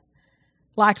up.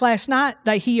 Like last night,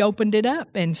 he opened it up,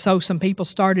 and so some people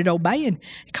started obeying.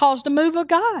 It caused a move of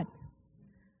God.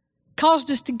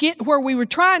 Caused us to get where we were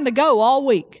trying to go all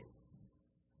week.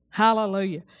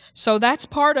 Hallelujah. So that's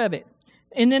part of it.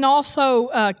 And then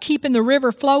also keeping the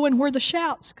river flowing where the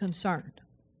shout's concerned.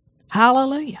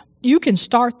 Hallelujah. You can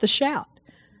start the shout.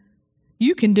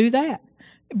 You can do that.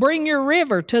 Bring your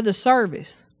river to the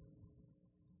service.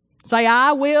 Say,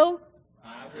 I will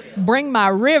Bring my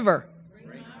river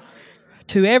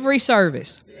to every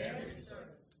service.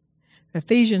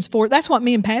 Ephesians 4. That's what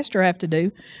me and Pastor have to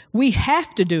do. We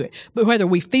have to do it. But whether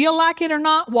we feel like it or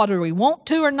not, whether we want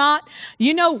to or not,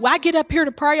 you know, I get up here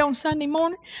to pray on Sunday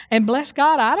morning, and bless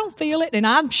God, I don't feel it, and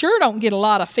I'm sure don't get a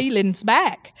lot of feelings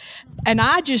back. And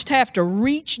I just have to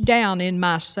reach down in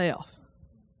myself.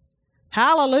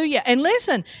 Hallelujah. And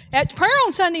listen, at prayer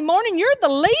on Sunday morning, you're the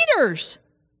leaders.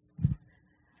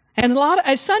 And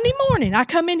at Sunday morning, I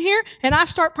come in here and I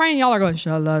start praying. Y'all are going,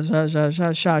 sha, la, sha, sha,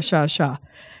 sha, sha, sha, sha.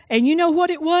 And you know what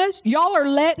it was? Y'all are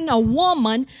letting a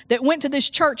woman that went to this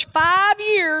church 5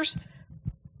 years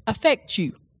affect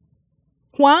you.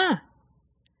 Why?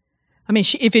 I mean,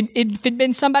 if it'd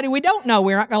been somebody we don't know,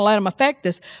 we're not going to let them affect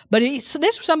us. But this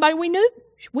was somebody we knew.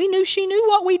 We knew she knew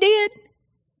what we did.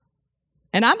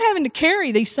 And I'm having to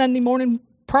carry these Sunday morning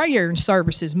prayer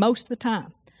services most of the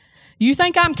time. You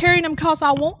think I'm carrying them because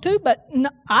I want to, but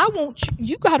no, I want you.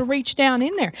 You got to reach down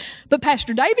in there. But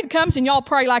Pastor David comes and y'all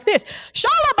pray like this.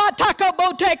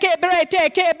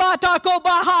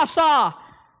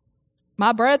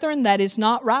 My brethren, that is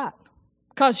not right.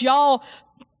 Because y'all,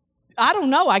 I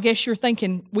don't know, I guess you're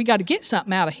thinking we got to get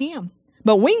something out of him.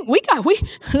 But we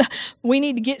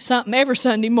need to get something every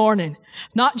Sunday morning,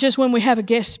 not just when we have a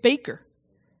guest speaker.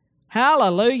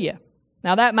 Hallelujah.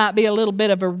 Now that might be a little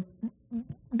bit of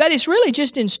but it's really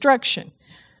just instruction.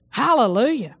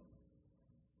 Hallelujah.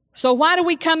 So why do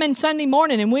we come in Sunday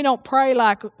morning and we don't pray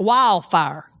like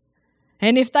wildfire?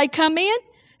 And if they come in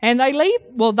and they leave,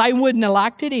 well, they wouldn't have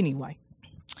liked it anyway.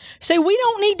 See, we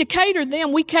don't need to cater to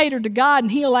them. We cater to God,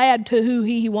 and He'll add to who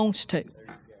He wants to.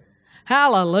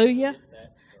 Hallelujah.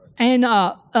 And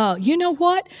you know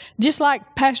what? Just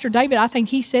like Pastor David, I think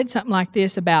he said something like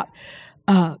this about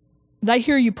they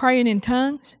hear you praying in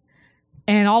tongues,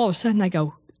 and all of a sudden they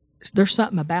go, there's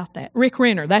something about that. Rick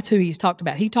Renner, that's who he's talked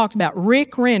about. He talked about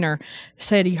Rick Renner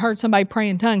said he heard somebody pray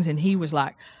in tongues, and he was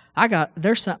like,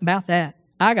 there's something about that.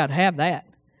 I got to have that.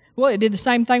 Well, it did the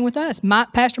same thing with us. My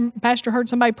pastor heard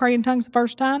somebody pray in tongues the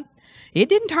first time. It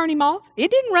didn't turn him off.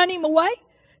 It didn't run him away.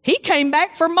 He came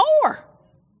back for more.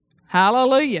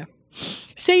 Hallelujah.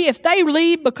 See, if they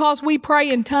leave because we pray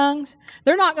in tongues,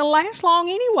 they're not going to last long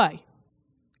anyway.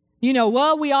 You know,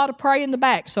 well, we ought to pray in the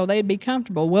back so they'd be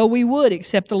comfortable. Well, we would,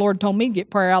 except the Lord told me to get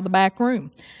prayer out of the back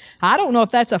room. I don't know if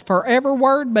that's a forever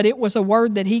word, but it was a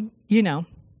word that He, you know.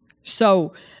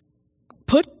 So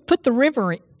put the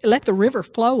river, let the river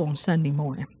flow on Sunday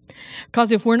morning.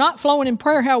 Because if we're not flowing in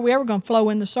prayer, how are we ever going to flow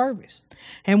in the service?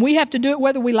 And we have to do it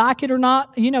whether we like it or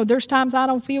not. You know, there's times I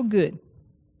don't feel good.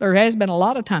 There has been a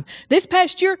lot of times. This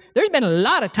past year, there's been a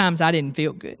lot of times I didn't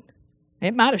feel good.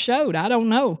 It might have showed. I don't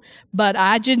know. But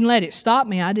I didn't let it stop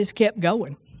me. I just kept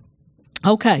going.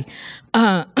 Okay.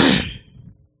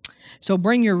 So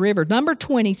bring your river. Number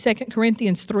 20, 2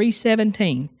 Corinthians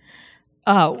 3:17.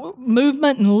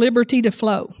 Movement and liberty to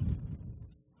flow.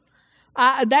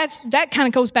 That kind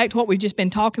of goes back to what we've just been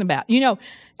talking about. You know,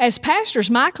 as pastors,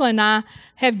 Michael and I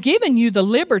have given you the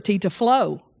liberty to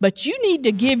flow, but you need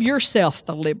to give yourself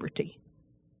the liberty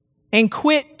and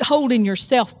quit holding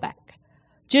yourself back.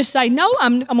 Just say, no,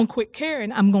 I'm going to quit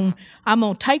caring. I'm going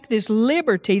to take this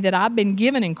liberty that I've been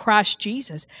given in Christ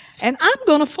Jesus, and I'm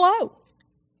going to flow.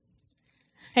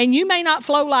 And you may not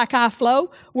flow like I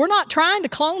flow. We're not trying to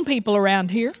clone people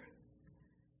around here.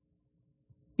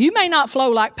 You may not flow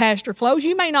like Pastor flows.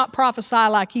 You may not prophesy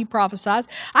like he prophesies.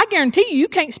 I guarantee you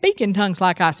can't speak in tongues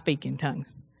like I speak in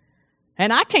tongues.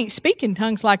 And I can't speak in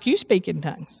tongues like you speak in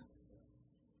tongues.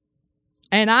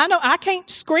 And I know I can't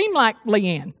scream like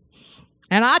Leanne.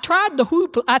 And I tried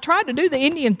to do the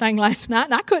Indian thing last night,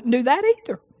 and I couldn't do that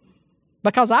either.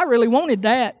 Because I really wanted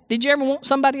that. Did you ever want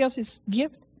somebody else's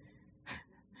gift?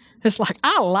 It's like,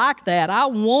 I like that. I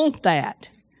want that.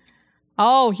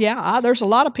 Oh, yeah, there's a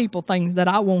lot of people things that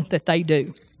I want that they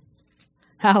do.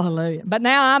 Hallelujah. But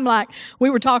now I'm like, we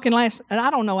were talking I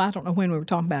don't know when we were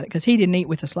talking about it, because he didn't eat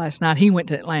with us last night. He went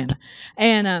to Atlanta.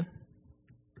 And,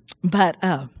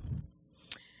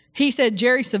 he said,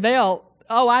 Jerry Savelle,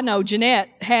 oh, I know, Jeanette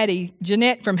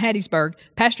from Hattiesburg,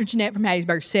 Pastor Jeanette from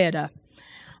Hattiesburg said,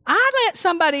 I let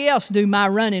somebody else do my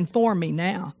running for me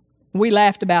now. We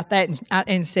laughed about that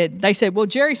and they said, well,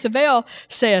 Jerry Savelle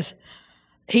says,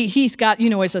 he's got,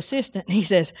 his assistant, and he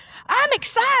says, I'm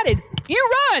excited. You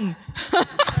run.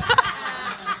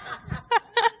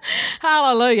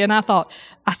 Hallelujah. And I thought,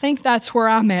 I think that's where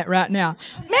I'm at right now.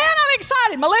 Man, I'm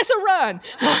excited. Melissa, run.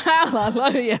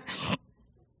 Hallelujah.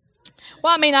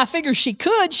 Well, I mean, I figure she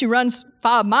could. She runs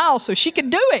 5 miles, so she could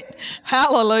do it.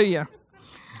 Hallelujah.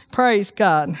 Praise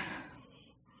God.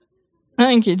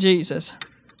 Thank you, Jesus.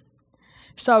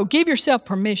 So give yourself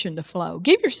permission to flow.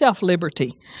 Give yourself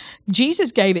liberty.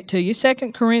 Jesus gave it to you.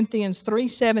 2 Corinthians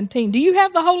 3:17. Do you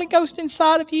have the Holy Ghost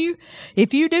inside of you?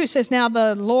 If you do, it says, now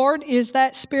the Lord is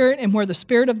that Spirit, and where the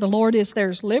Spirit of the Lord is,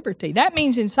 there's liberty. That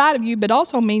means inside of you, but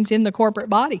also means in the corporate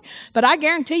body. But I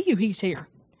guarantee you He's here.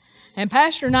 And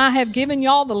Pastor and I have given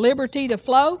y'all the liberty to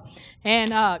flow.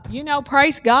 And,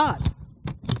 praise God.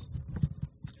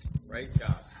 Praise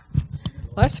God.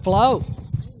 Let's flow.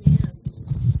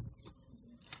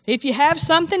 If you have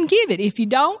something, give it. If you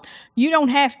don't, you don't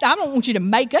have to. I don't want you to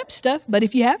make up stuff, but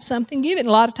if you have something, give it. And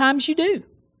a lot of times you do.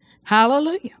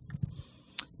 Hallelujah.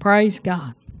 Praise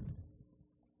God.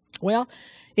 Well,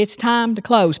 it's time to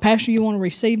close. Pastor, you want to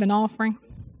receive an offering?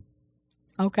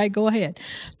 Okay, go ahead.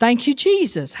 Thank you,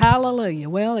 Jesus. Hallelujah.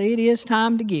 Well, it is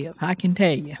time to give, I can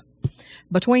tell you.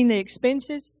 Between the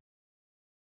expenses